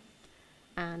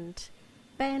 and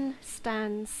Ben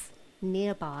stands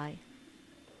nearby.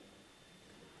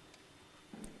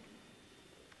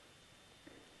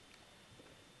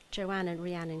 Joanne and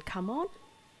Rhiannon come on.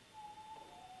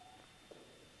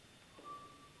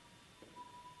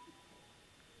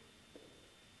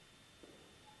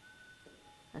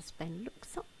 As Ben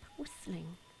looks up,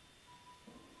 whistling.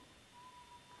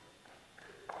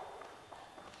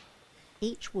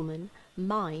 Each woman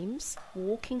mimes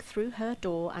walking through her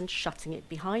door and shutting it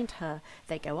behind her.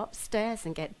 They go upstairs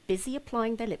and get busy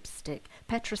applying their lipstick.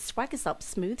 Petra swaggers up,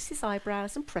 smooths his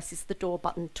eyebrows and presses the door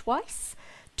button twice.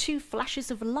 2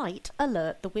 flashes of light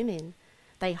alert the women.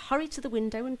 They hurry to the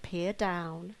window and peer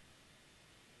down.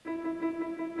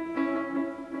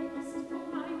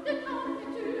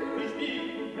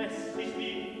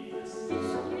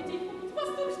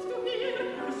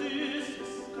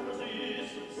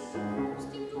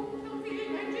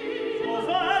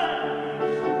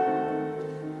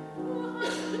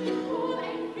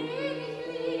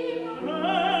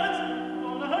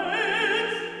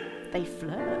 They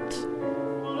flirt.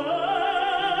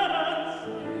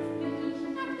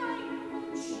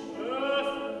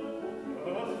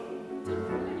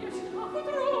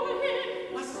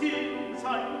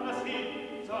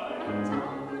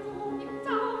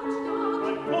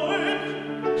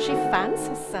 She fans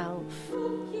herself.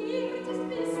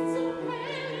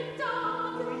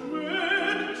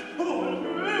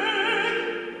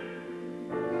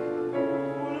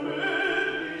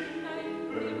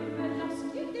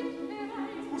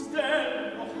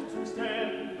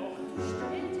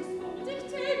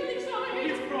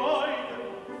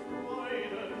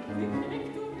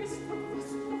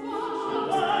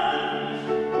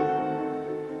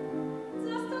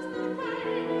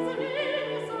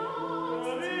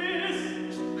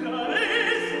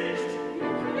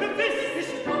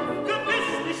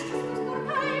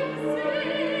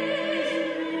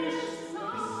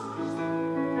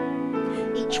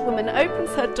 Each woman opens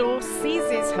her door,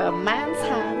 seizes her man's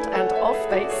hand, and off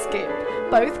they skip,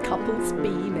 both couples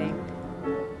beaming.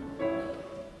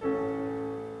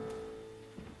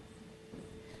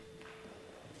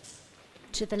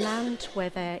 To the land where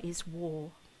there is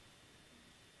war.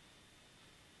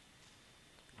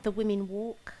 The women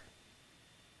walk,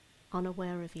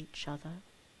 unaware of each other.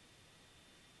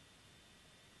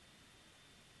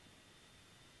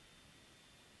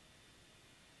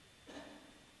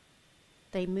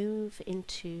 They move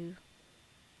into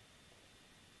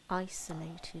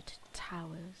isolated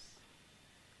towers.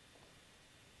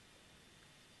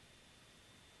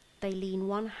 They lean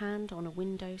one hand on a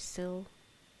windowsill,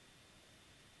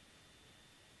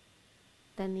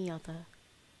 then the other,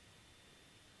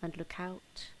 and look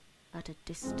out at a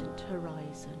distant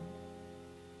horizon.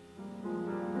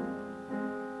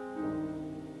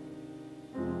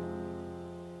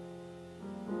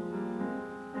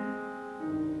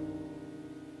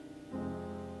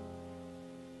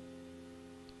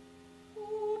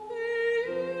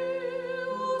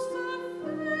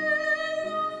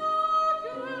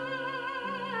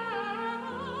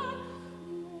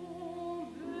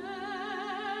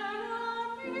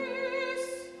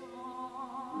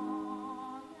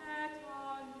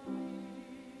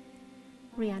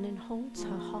 Rhiannon holds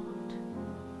her heart.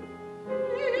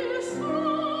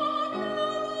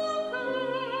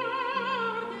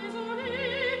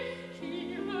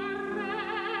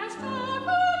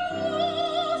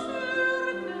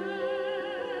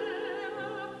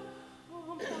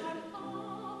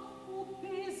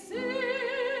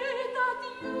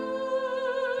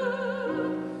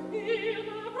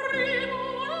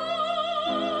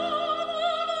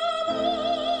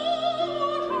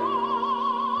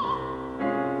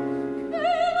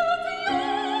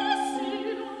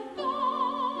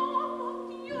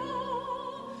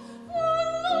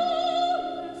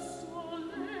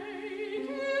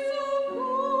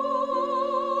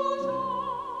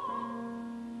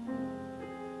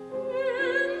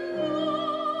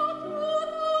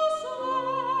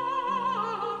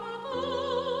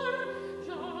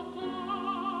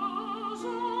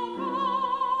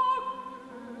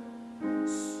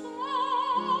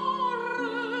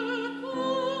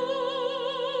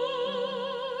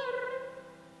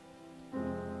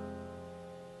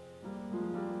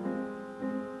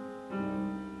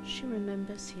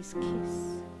 remembers his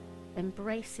kiss,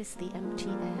 embraces the empty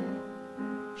air.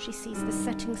 She sees the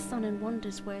setting sun and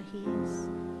wonders where he is.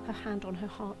 Her hand on her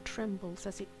heart trembles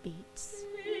as it beats.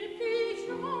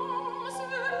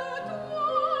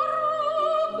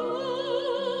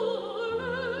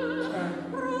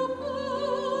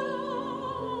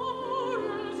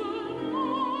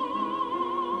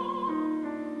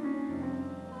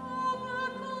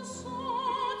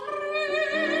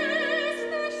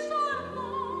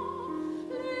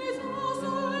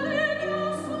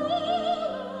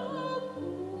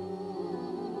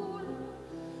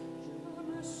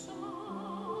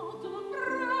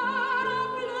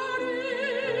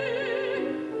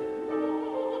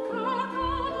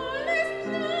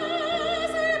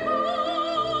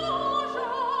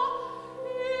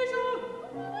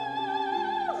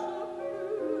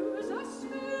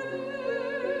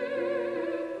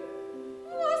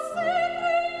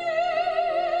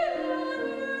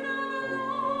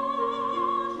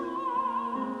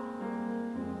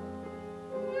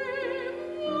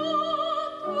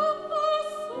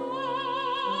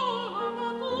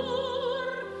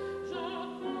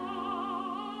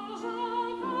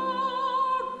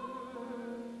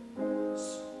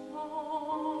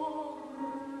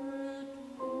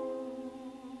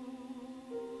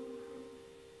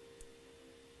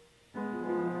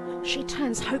 She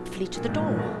turns hopefully to the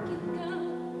door.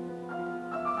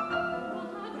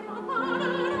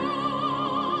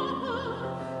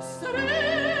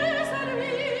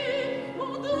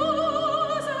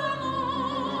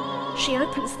 She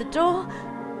opens the door,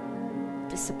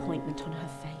 disappointment on her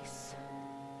face.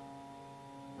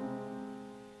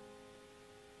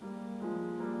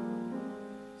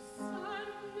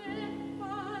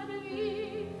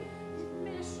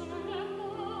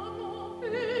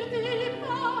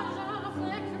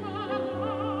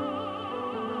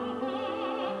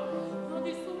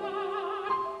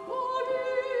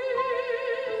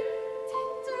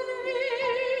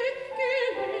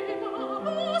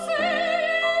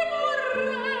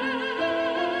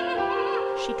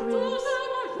 She dreams.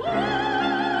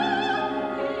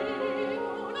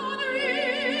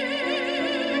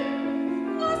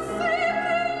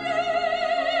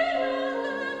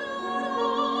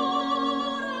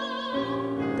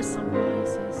 The sun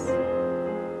rises.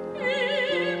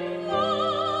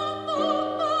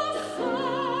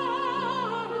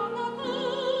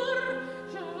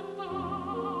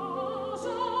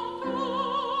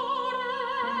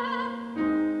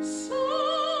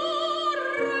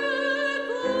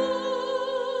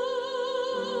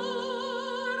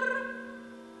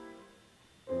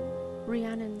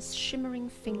 Rhiannon's shimmering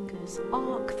fingers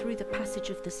arc through the passage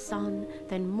of the sun,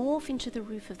 then morph into the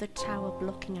roof of the tower,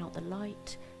 blocking out the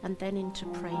light, and then into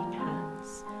praying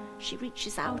hands. She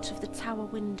reaches out of the tower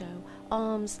window,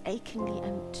 arms achingly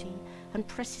empty, and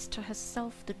presses to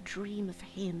herself the dream of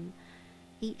him.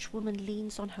 Each woman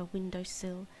leans on her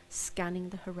windowsill, scanning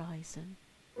the horizon.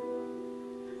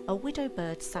 A widow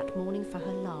bird sat mourning for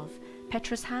her love.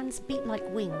 Petra's hands beat like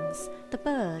wings. The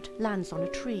bird lands on a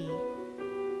tree.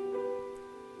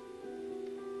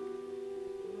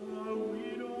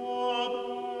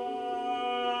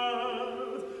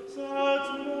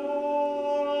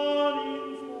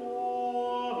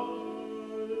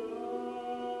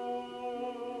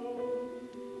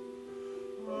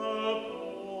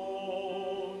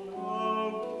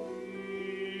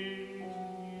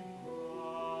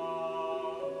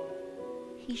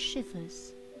 He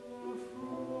shivers.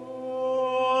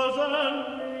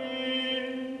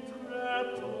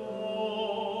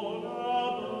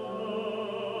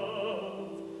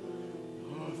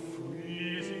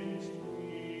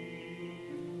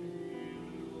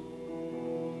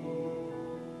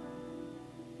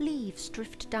 Leaves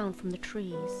drift down from the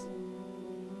trees.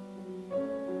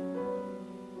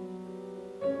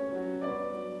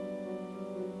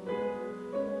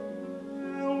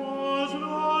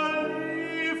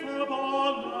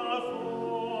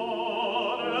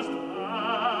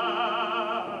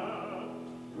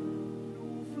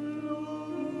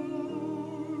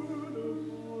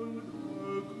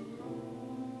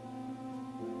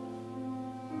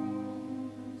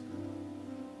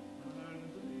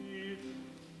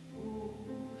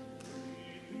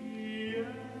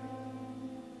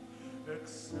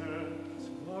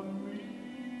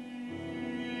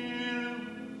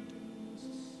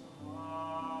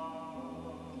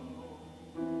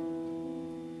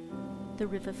 The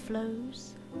river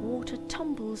flows, water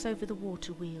tumbles over the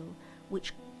water wheel,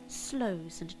 which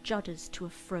slows and judders to a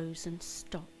frozen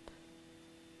stop.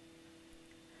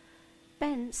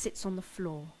 Ben sits on the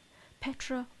floor.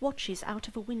 Petra watches out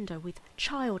of a window with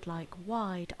childlike,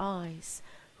 wide eyes.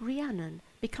 Rhiannon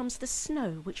becomes the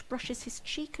snow which brushes his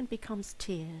cheek and becomes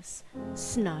tears.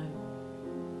 Snow.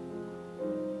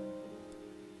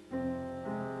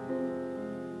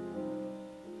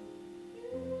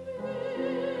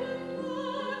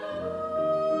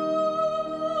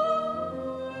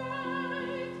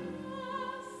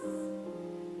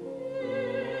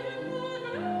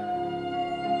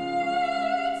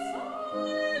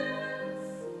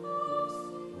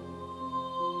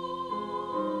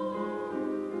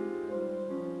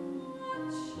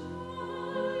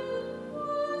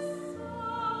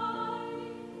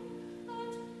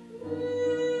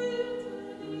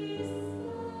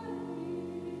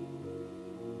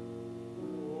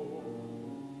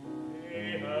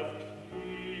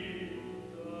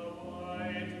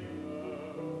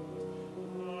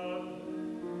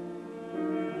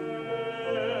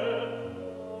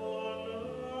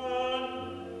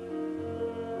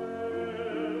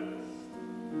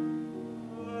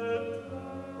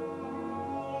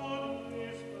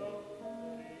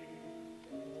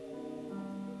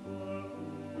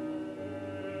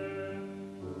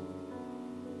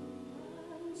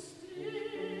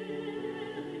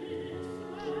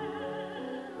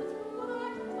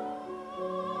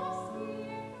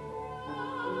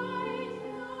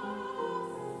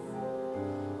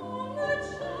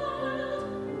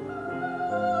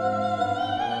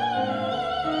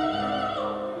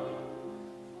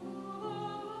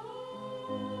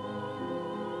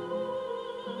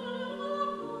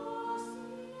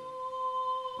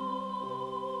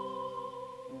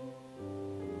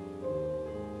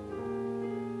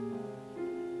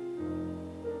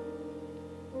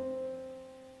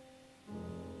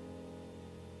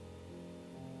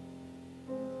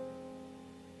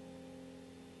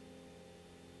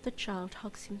 The child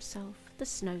hugs himself, the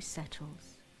snow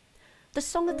settles. The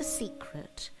song of the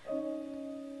secret.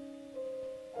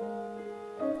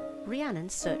 Rhiannon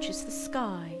searches the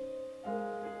sky.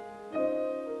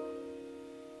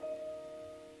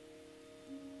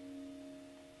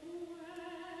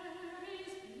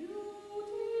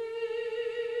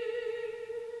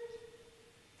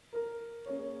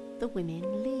 The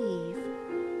women leave.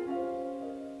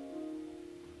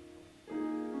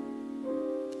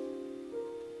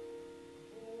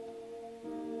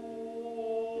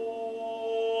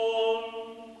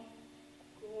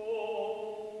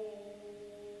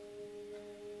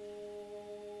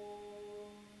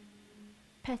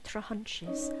 Petra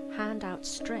hunches, hand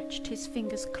outstretched, his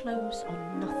fingers close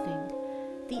on nothing.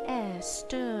 The air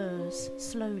stirs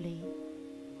slowly.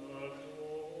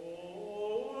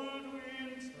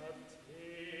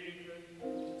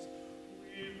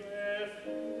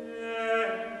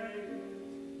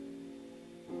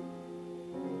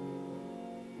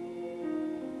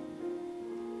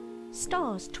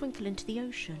 Stars twinkle into the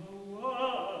ocean.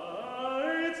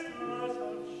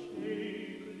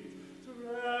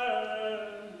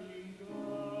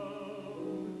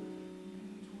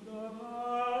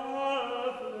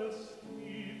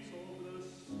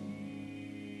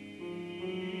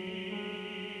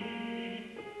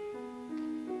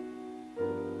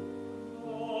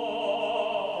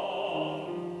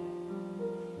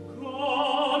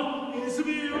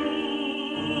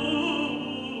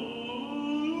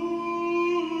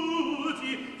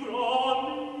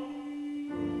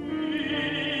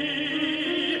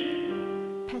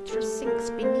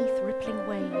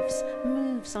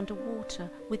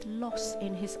 Underwater with loss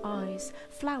in his eyes,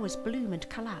 flowers bloom and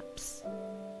collapse.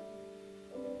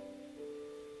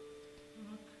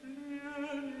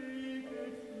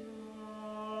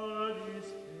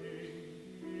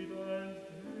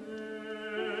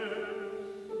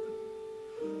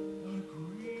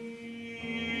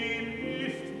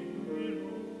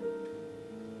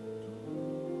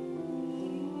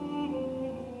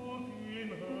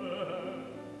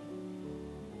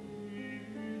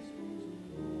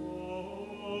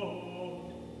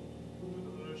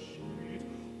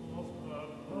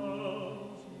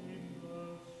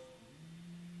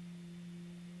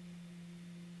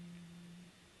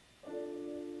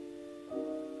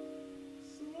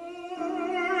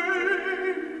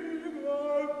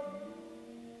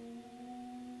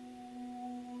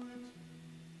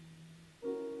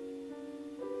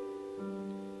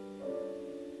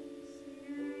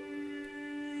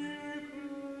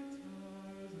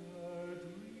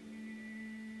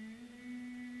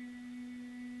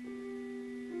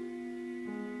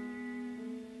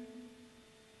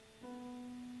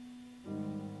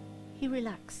 He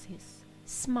relaxes,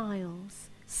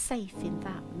 smiles, safe in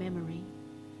that memory.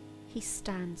 He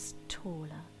stands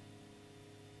taller.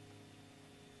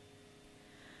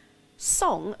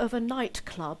 Song of a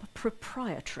nightclub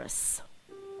proprietress.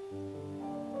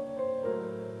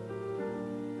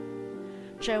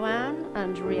 Joanne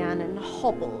and Rhiannon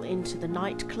hobble into the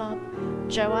nightclub.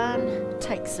 Joanne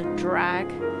takes a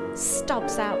drag,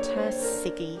 stubs out her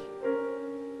ciggy.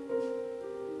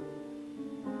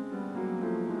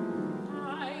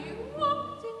 I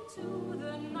walked into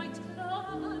the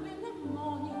nightclub in the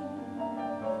morning.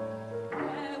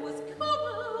 There was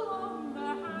cobble on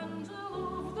the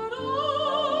handle of the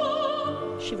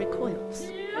door. She recoils.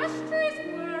 The ashtrays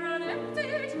were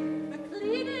unemptied, the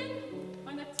cleaning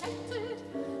unattempted,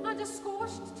 and a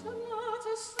squashed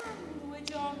tomato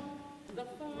sandwich on the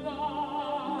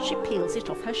floor. She peels it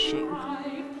off her shoe.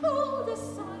 I pulled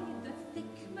aside the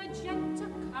thick magenta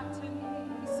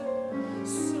curtains.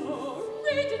 So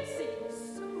Regency,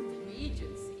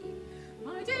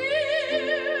 my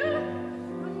dear.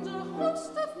 And a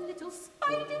host of little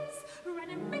spiders ran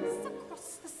amiss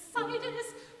across the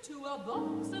siders to a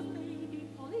box of baby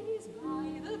pollies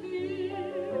by the beer.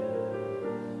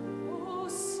 Oh,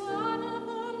 sun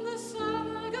upon the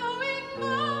summer going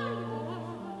by.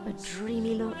 A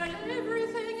dreamy look. And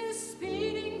everything is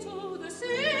speeding to the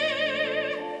sea.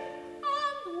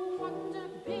 And wonder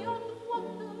beyond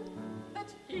wonder that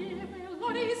here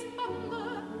melodies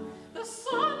thunder. The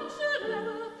sun should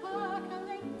ever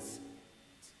percolate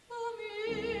to me.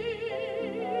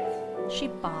 She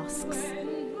basks.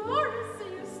 When Boris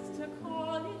used to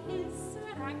call in his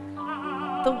Saraka.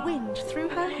 The wind through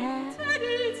her hair.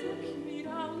 Teddy took me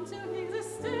down to his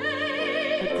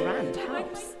estate. A grand And my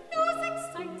house. nose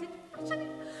excited passion,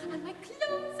 and my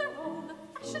clothes are all the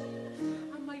fashion,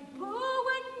 and my bow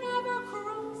would never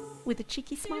cross. With a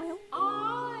cheeky smile.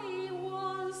 I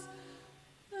was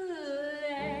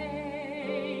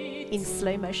late. In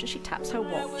slow motion, she taps her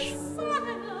There was watch. sun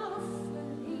enough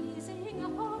for lazing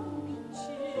upon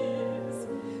beaches.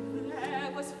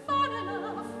 There was fun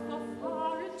enough for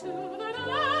far into the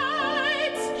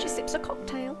night. She sips a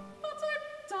cocktail. But I'm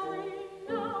dying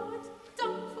now and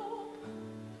done for.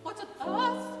 What on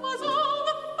earth was all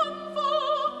the fun for?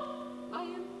 I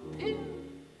am ill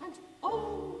and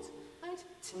old and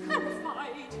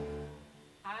terrified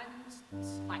and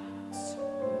tight.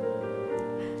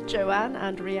 Joanne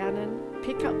and Rhiannon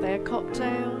pick up their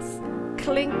cocktails,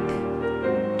 clink,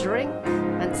 drink,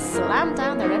 and slam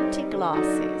down their empty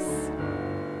glasses.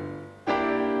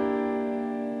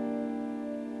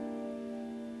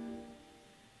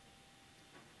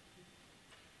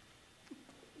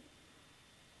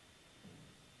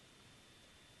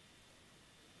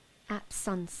 At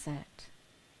sunset,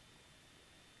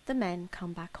 the men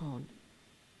come back on.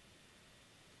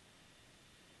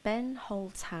 Ben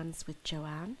holds hands with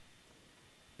Joanne,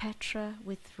 Petra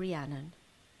with Rhiannon.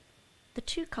 The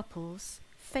two couples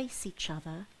face each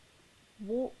other,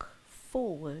 walk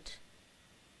forward,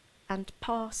 and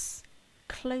pass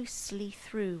closely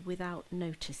through without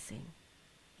noticing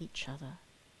each other.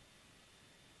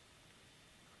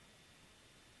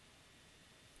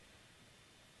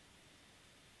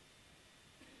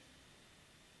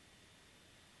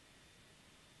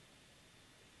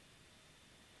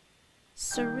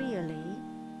 Surreally,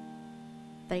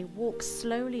 they walk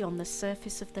slowly on the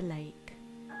surface of the lake,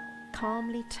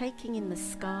 calmly taking in the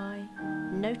sky,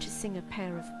 noticing a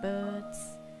pair of birds.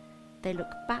 They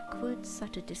look backwards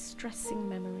at a distressing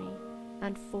memory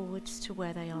and forwards to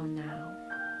where they are now.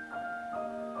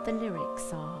 The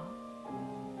lyrics are,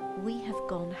 "We have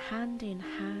gone hand in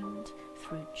hand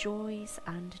through joys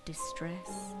and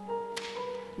distress.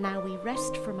 Now we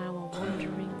rest from our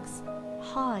wanderings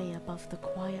high above the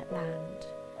quiet land.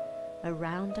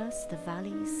 Around us the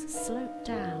valleys slope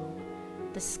down,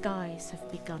 the skies have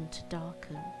begun to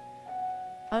darken.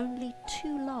 Only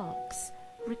two larks,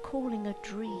 recalling a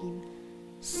dream,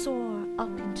 soar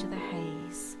up into the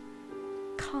haze.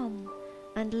 Come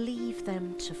and leave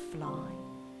them to fly.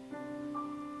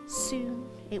 Soon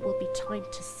it will be time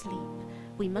to sleep.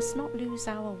 We must not lose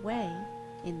our way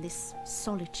in this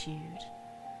solitude.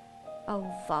 Oh,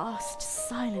 vast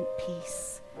silent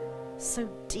peace, so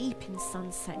deep in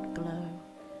sunset glow.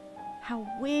 How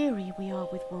weary we are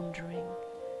with wandering.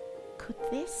 Could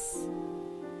this,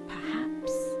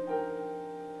 perhaps,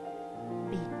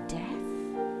 be death?"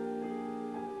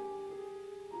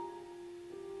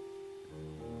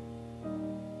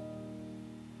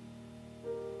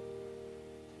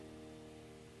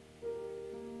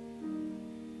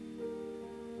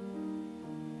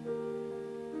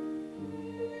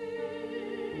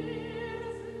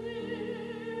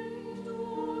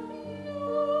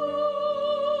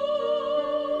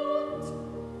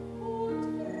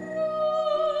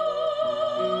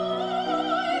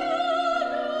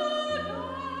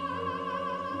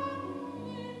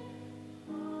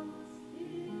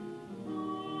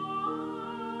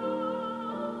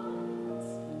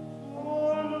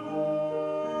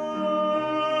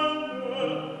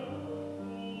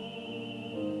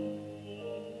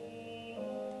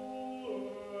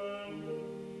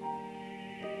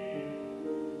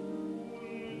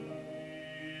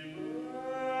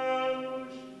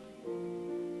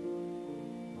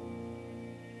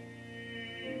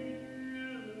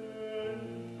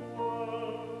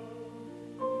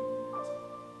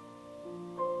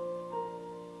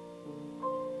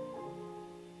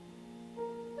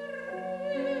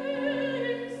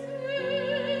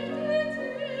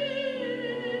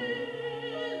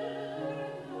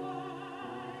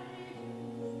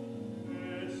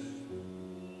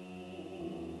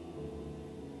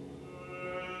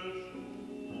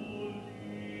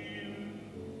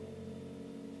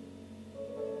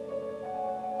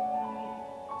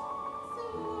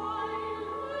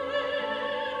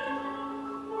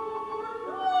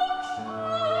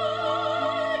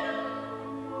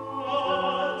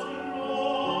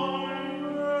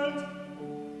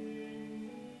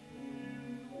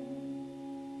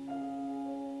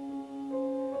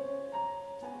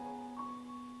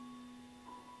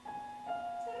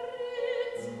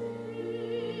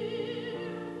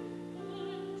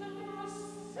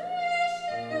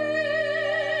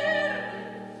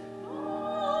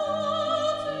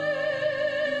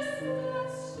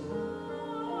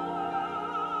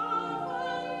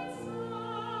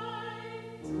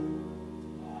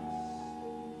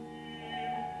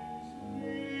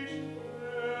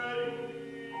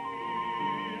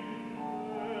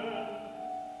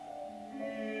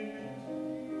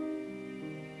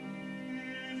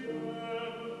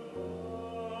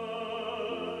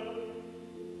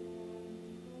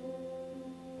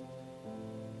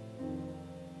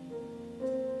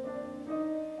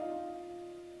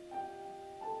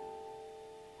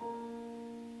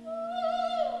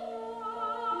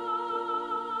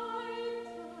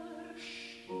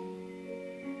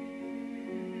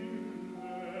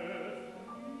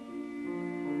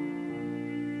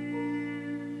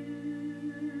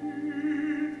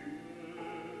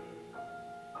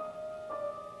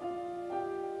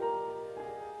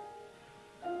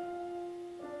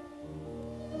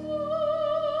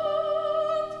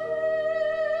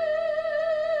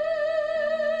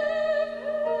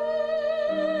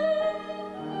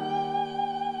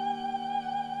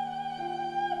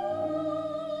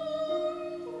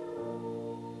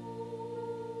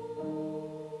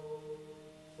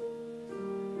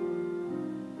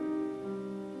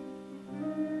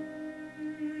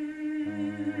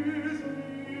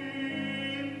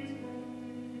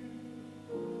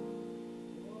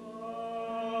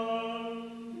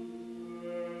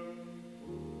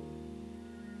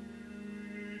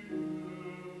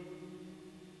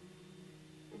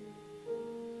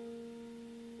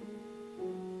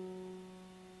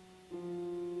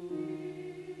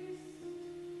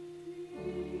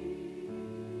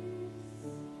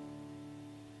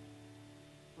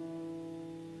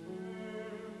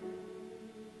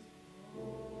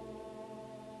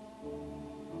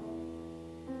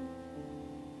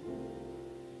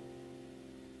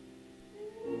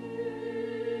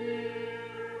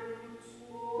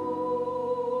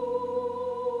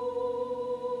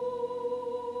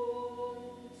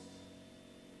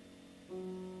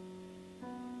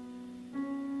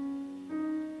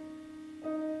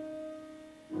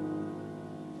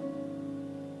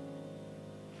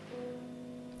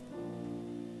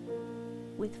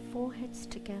 With foreheads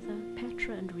together,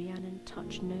 Petra and Rhiannon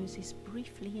touch noses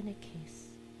briefly in a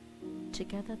kiss.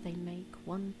 Together they make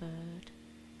one bird.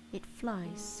 It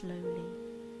flies slowly.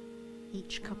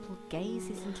 Each couple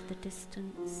gazes into the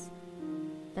distance,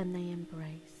 then they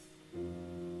embrace.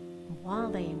 And while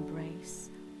they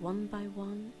embrace, one by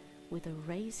one, with a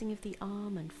raising of the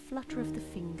arm and flutter of the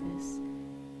fingers,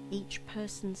 each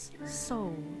person's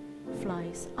soul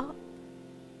flies up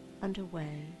and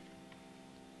away.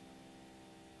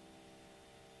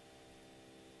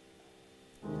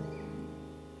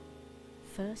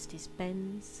 First is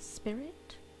Ben's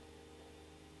spirit.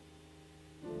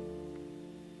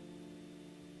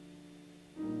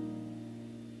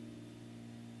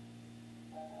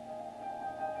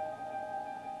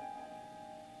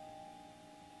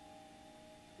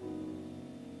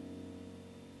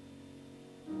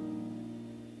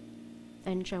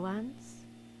 Then Joanne's.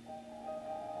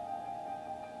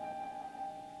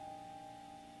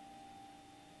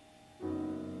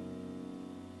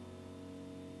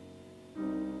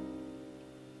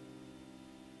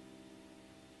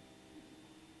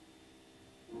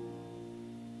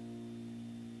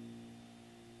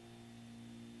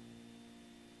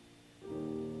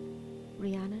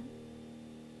 Rhiannon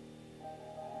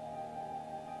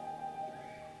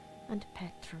and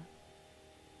Petra.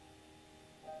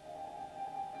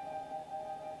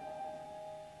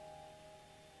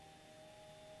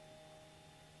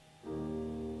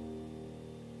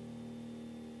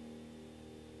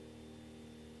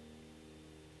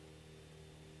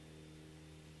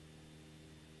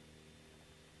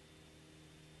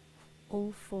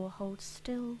 All four hold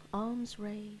still, arms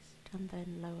raised, and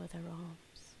then lower their arms.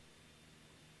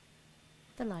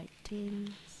 The light dims.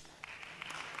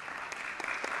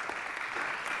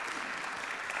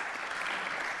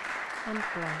 And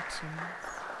brightens.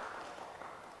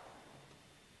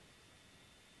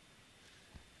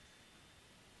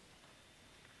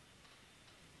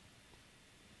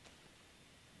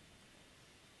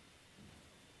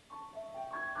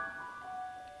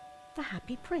 The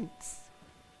Happy Prince.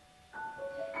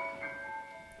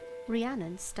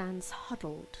 Rhiannon stands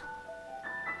huddled.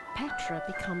 Petra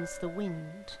becomes the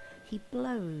wind. He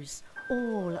blows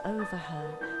all over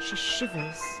her. She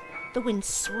shivers. The wind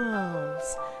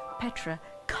swirls. Petra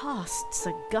casts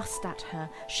a gust at her.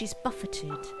 She's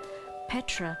buffeted.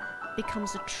 Petra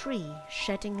becomes a tree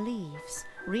shedding leaves.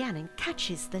 Rhiannon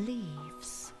catches the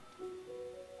leaves.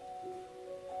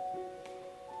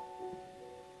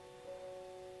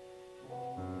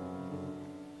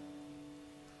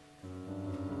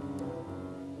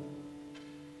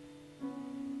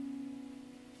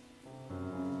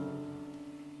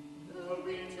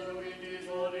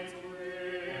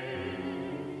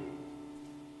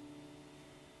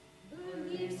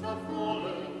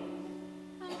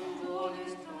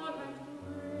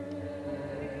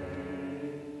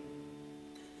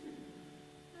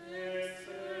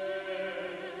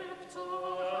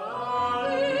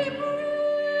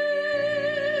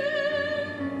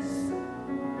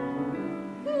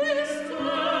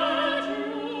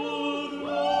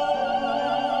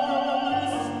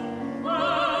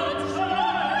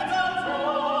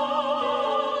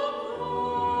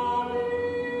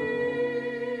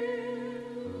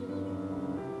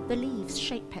 The leaves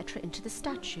shape Petra into the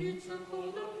statue.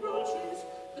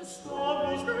 The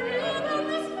storm is greater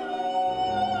this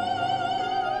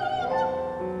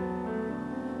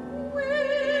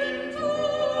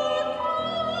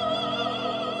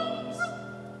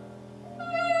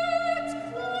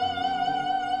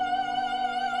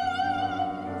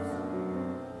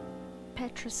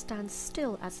Petra stands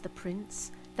still as the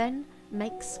prince, then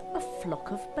makes a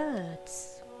flock of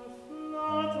birds.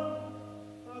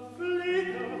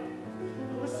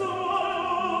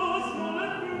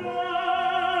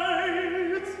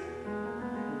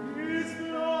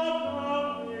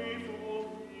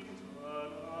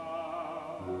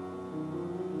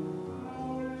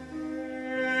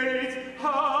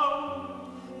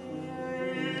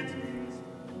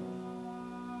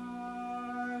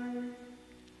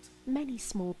 Many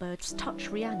small birds touch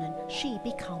Rhiannon. She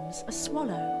becomes a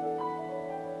swallow.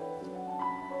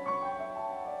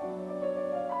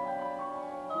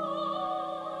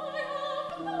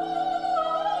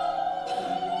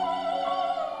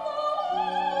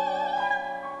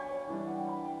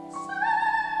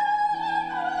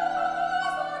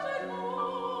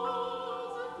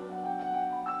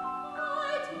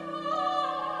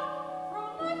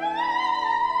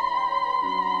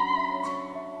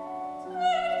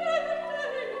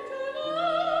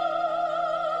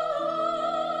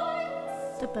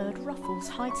 The bird ruffles,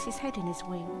 hides his head in his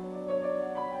wing.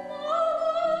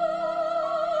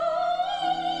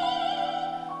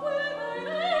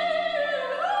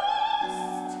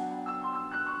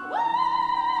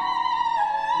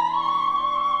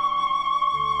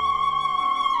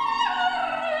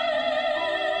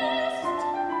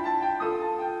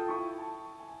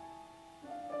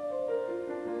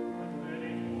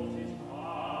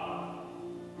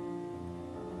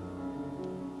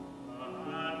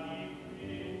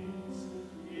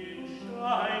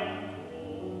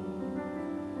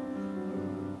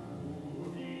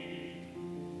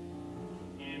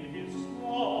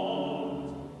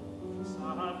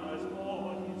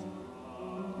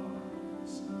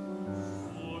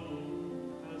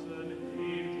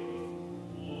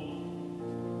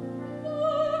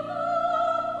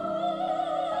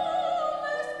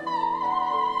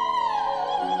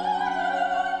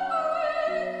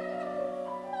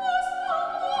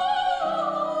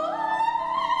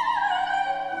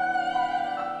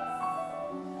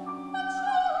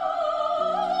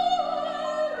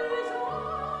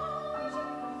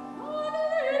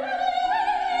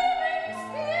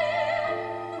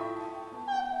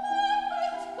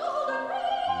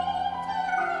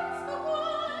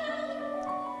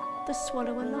 The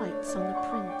swallow alights on the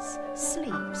prince,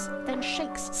 sleeps, then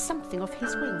shakes something off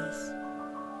his wings.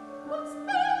 What's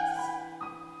this?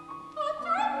 A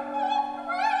drop of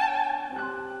rain,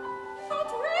 not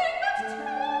rain but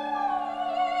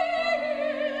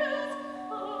tears,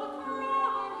 a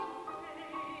crying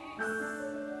face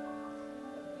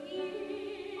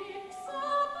weeps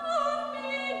above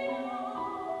me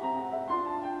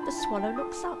now. The swallow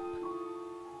looks up.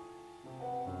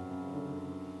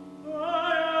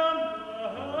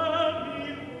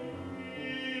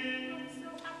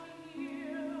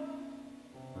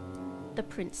 The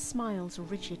prince smiles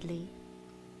rigidly.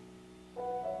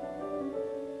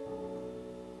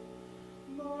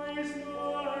 My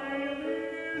smile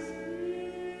is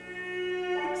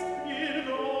fixed in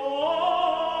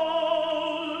gold,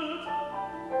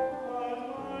 but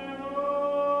my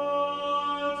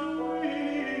heart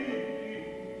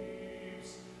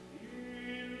weeps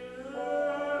in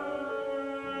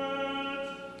lead.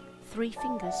 3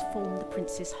 fingers form the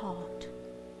prince's heart.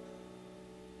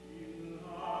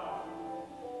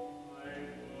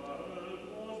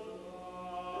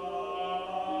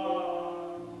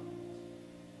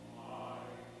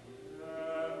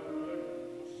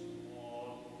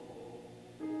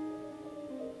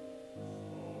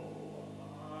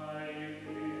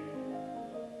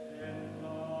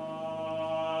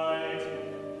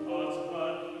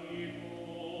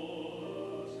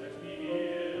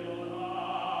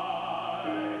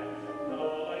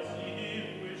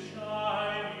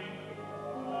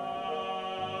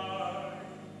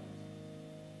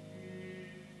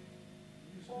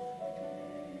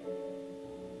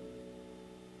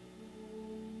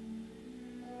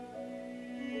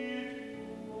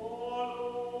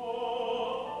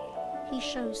 He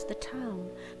shows the town.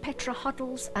 Petra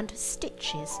huddles and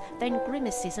stitches, then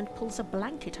grimaces and pulls a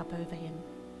blanket up over him.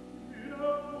 In a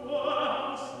poor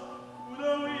house, through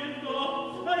the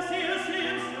window, I see a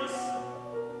seamstress.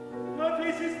 Her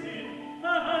face is thin,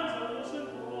 her hands are loose and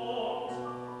cold.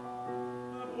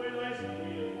 Her boy lies ill in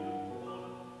the cold.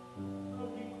 How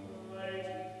he cries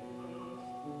with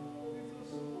birth.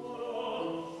 It's a sorrow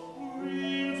who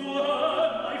reads what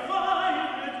I find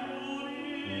it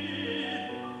wounded.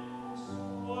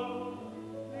 Swallow,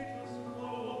 little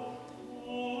swallow,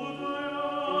 would I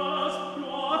ask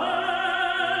your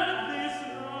hand this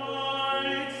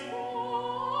night?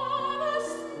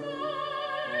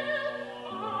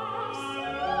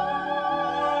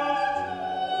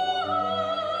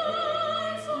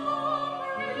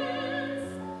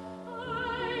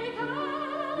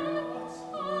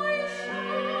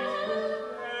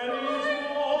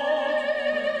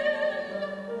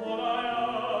 What I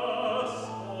ask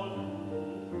for you.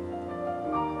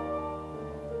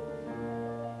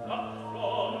 Up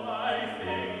from my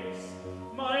face,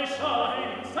 my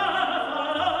shining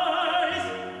sapphire eyes,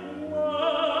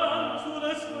 one to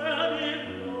the square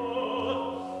below,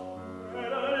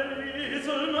 where a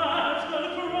little magical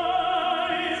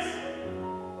cries.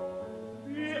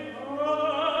 The other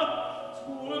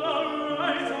to the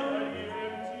right of the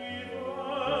empty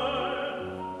world.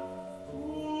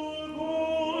 Good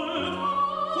gold,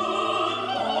 good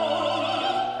gold.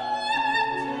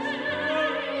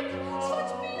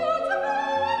 Such beautiful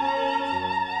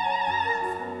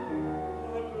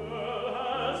A girl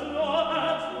has no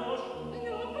hands, no shoes.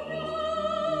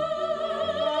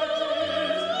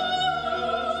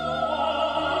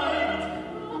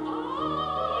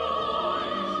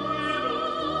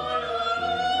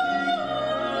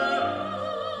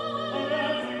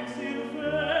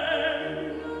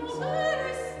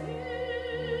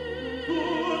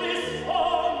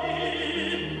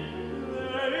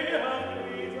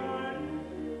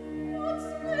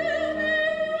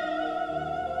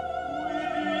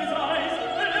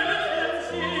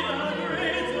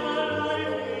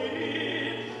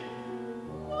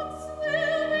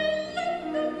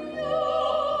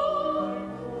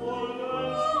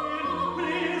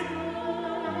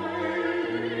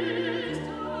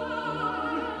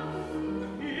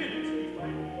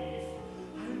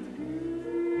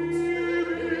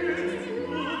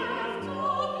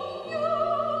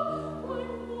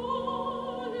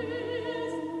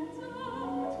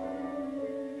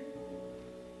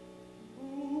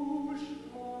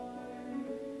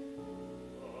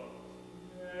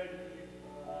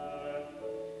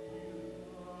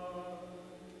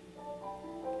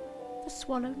 The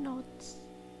swallow nods.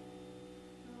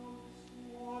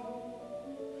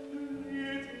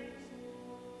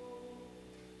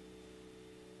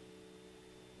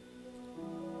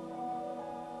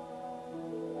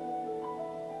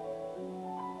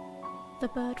 The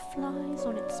bird flies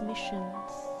on its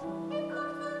missions. It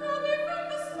comes running from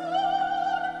the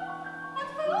sun and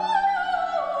flies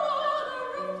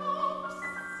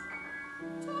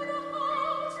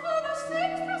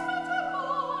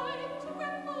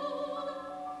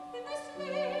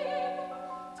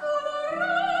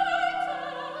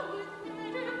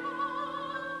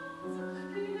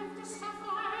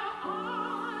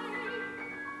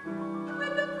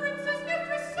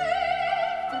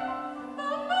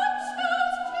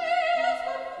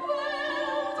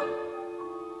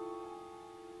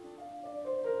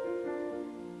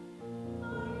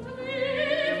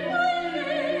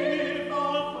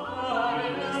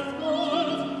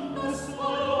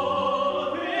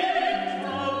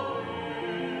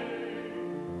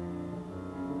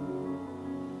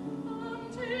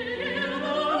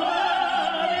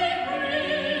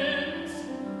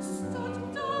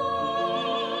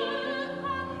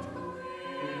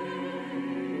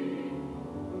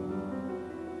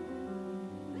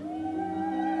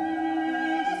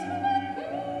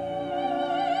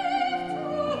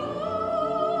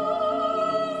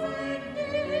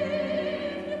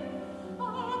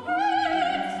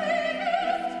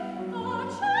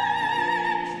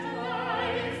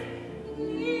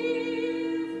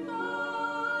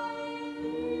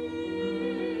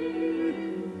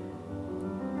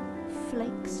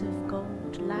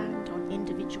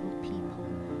individual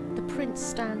people. The prince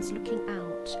stands looking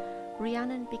out.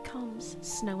 Rhiannon becomes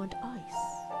snow and ice.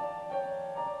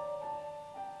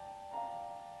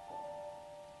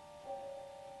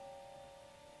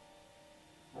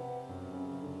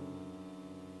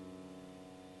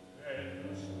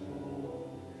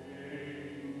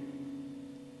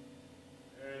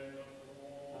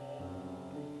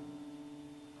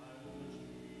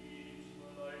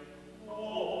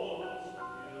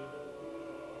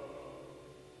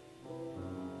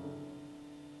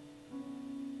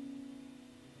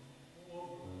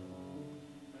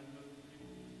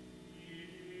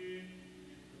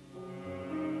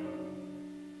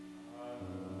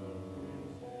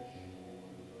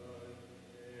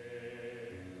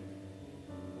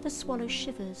 The swallow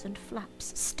shivers and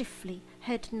flaps stiffly,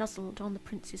 head nuzzled on the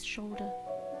prince's shoulder.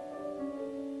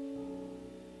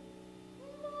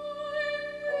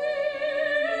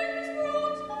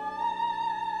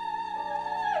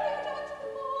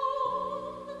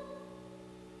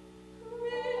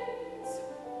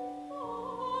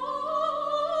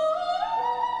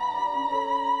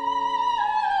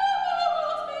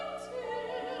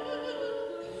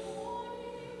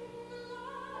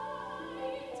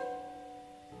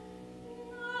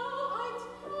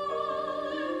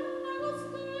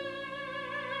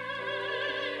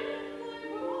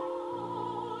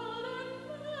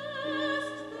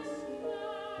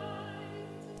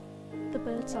 The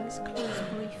bird's eyes close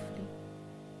briefly.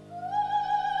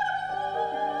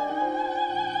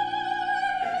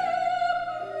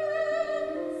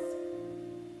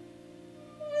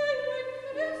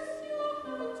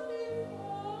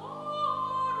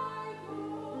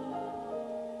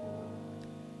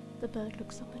 The bird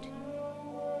looks up at him.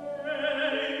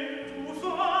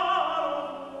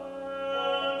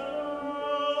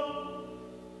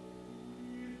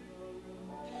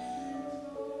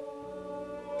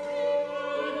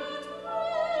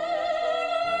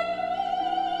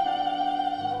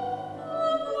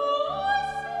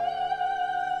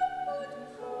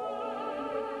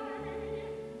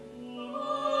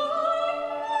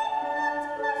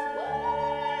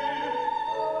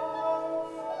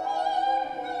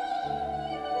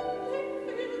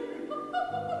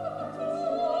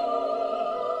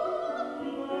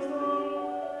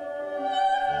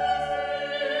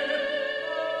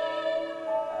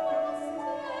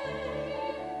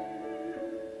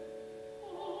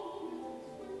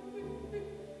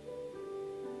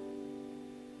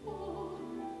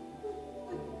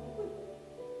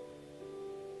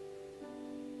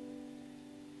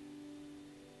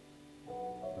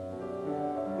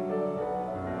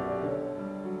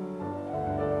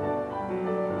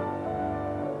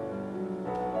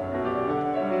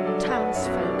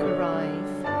 Townsfolk arrive.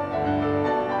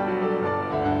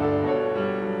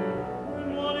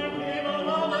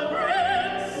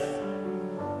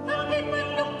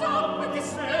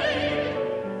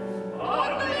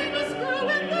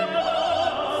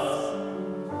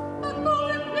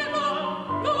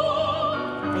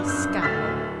 They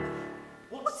scowl.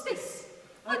 What's this?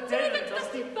 A dead and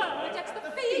dusty bird at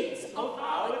the feet of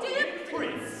our dear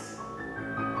prince.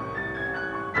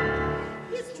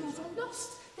 His jewels are lost,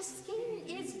 the skin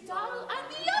is dull, and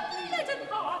the ugly leaden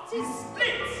heart is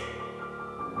split.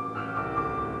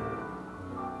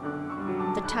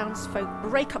 The townsfolk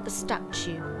break up the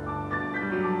statue.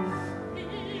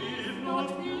 If not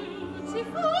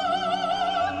beautiful,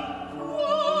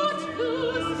 what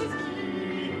use is he?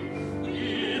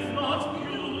 If not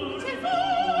beautiful,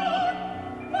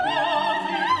 what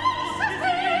use is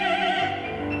he?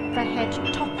 The head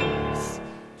topples.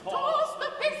 Toss the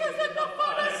pieces in the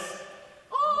furnace,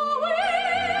 away,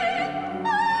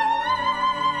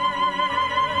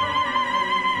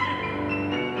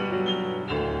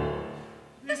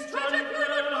 this tragic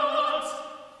little heart,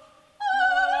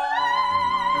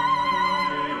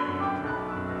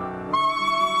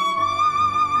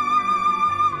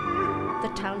 The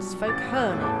townsfolk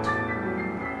hurl it.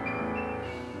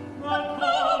 the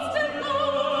constant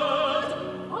Lord,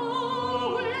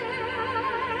 away,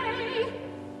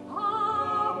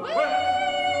 away.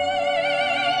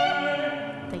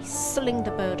 They sling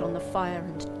the bird on the fire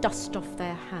and dust off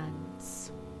their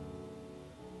hands.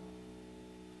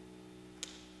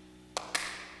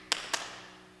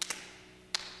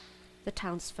 The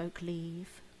townsfolk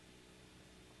leave.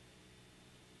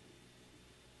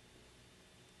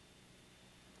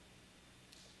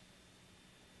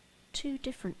 Two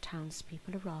different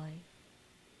townspeople arrive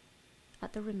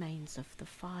at the remains of the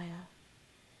fire.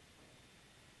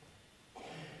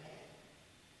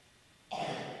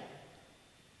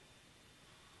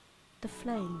 The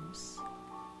flames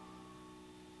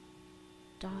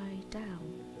die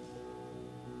down.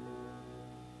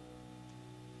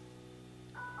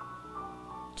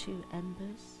 to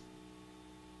embers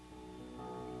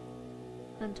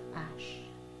and ash.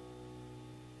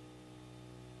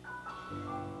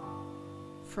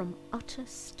 From utter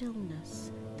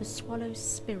stillness, the swallow's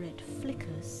spirit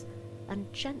flickers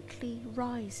and gently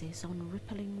rises on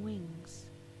rippling wings.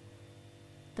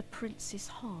 The prince's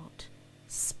heart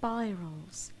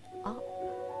spirals up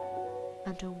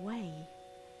and away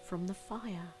from the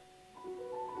fire.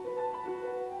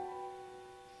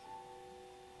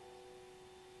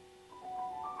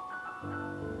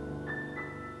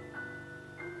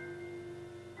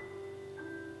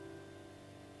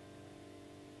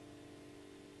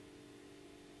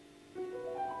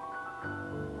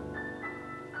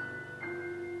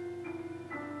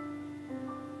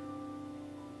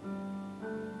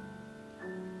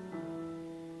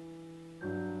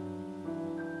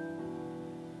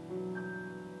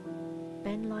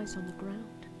 Ben lies on the ground.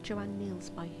 Joanne kneels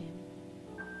by him.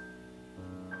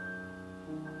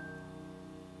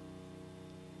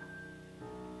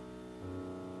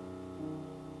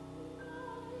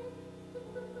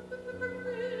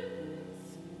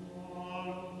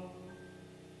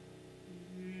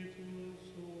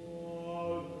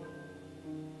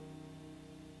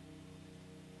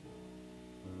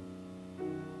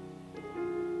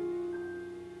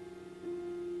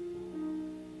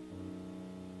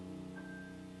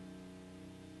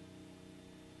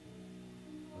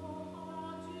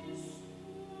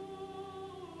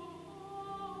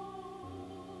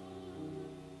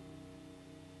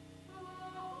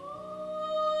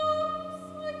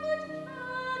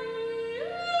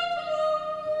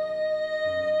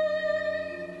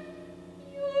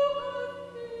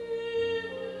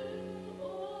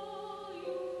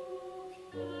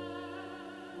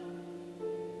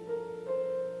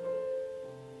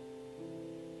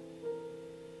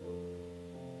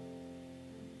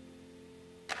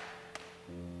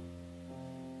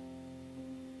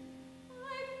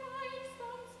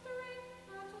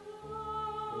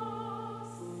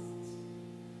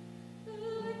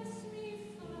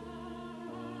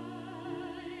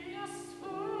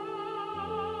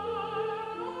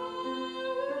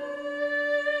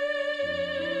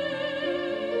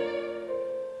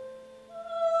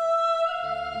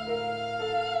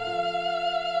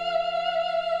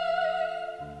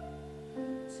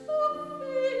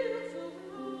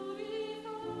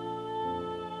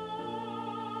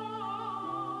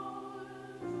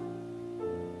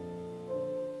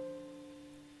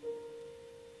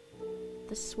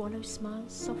 The swallow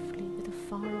smiles softly with a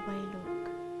faraway look.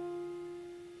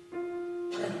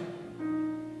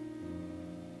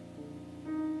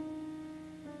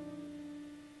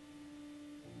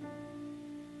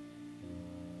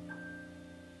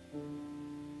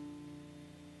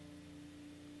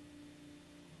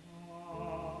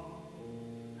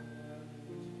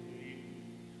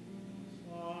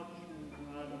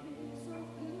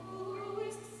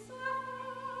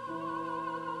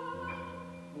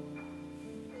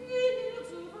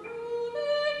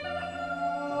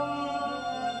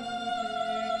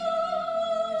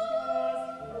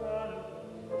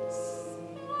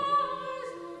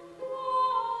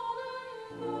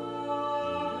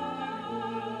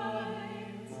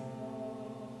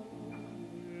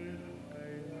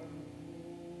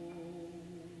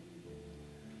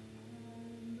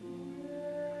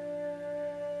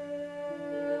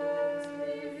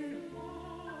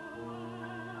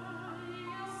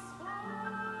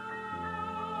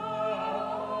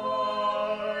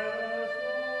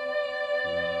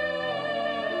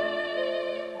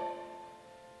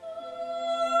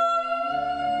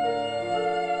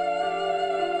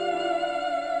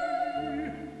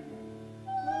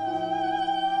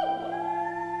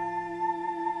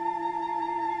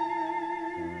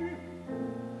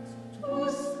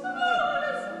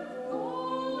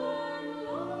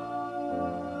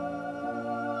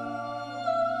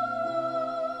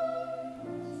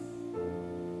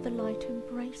 The light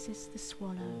embraces the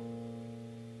swallow.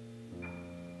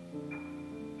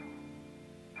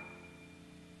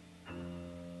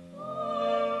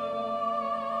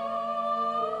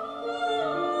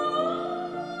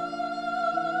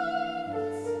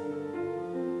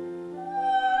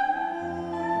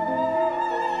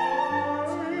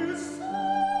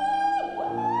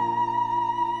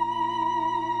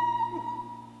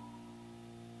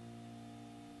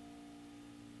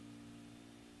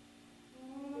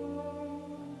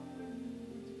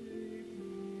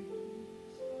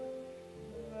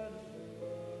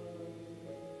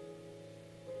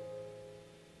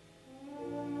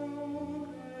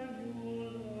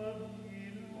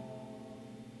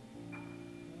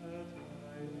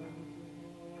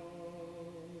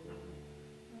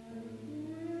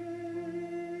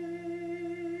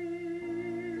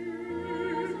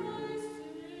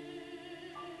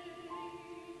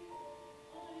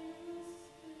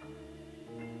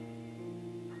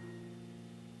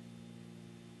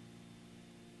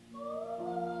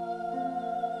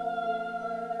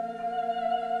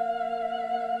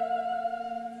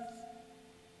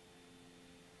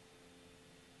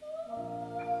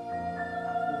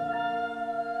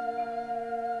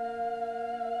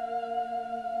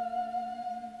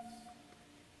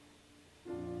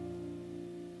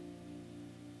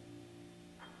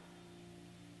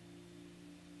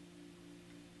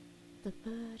 the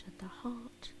bird and the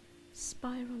heart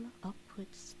spiral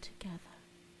upwards together.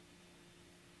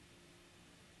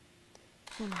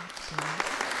 And out down.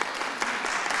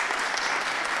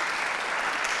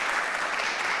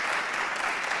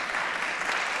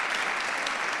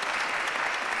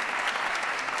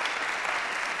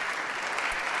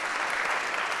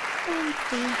 And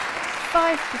the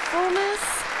 5 performers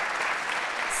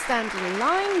standing in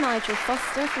line: Nigel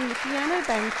Foster from the piano,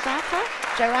 Ben Thacker,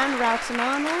 Joanne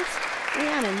Roughton-Arnold,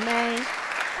 Rhiannon May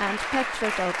and Petra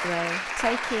Dobre,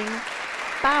 taking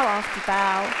bow after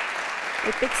bow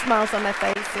with big smiles on their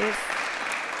faces.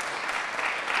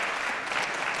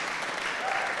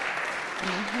 And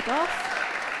they head off.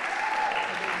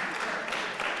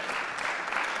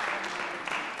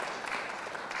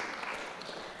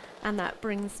 And that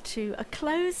brings to a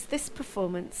close this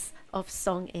performance of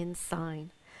Song in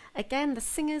Sign. Again, the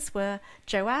singers were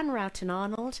Joanne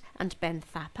Roughton-Arnold and Ben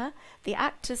Thapper. The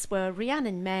actors were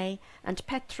Rhiannon May and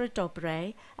Petra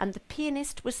Dobre, and the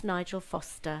pianist was Nigel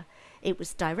Foster. It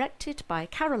was directed by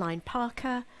Caroline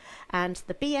Parker, and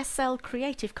the BSL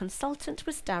creative consultant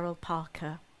was Daryl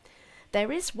Parker.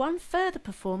 There is one further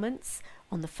performance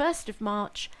on the 1st of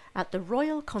March at the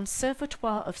Royal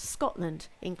Conservatoire of Scotland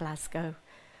in Glasgow.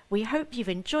 We hope you've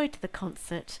enjoyed the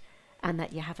concert and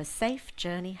that you have a safe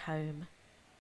journey home.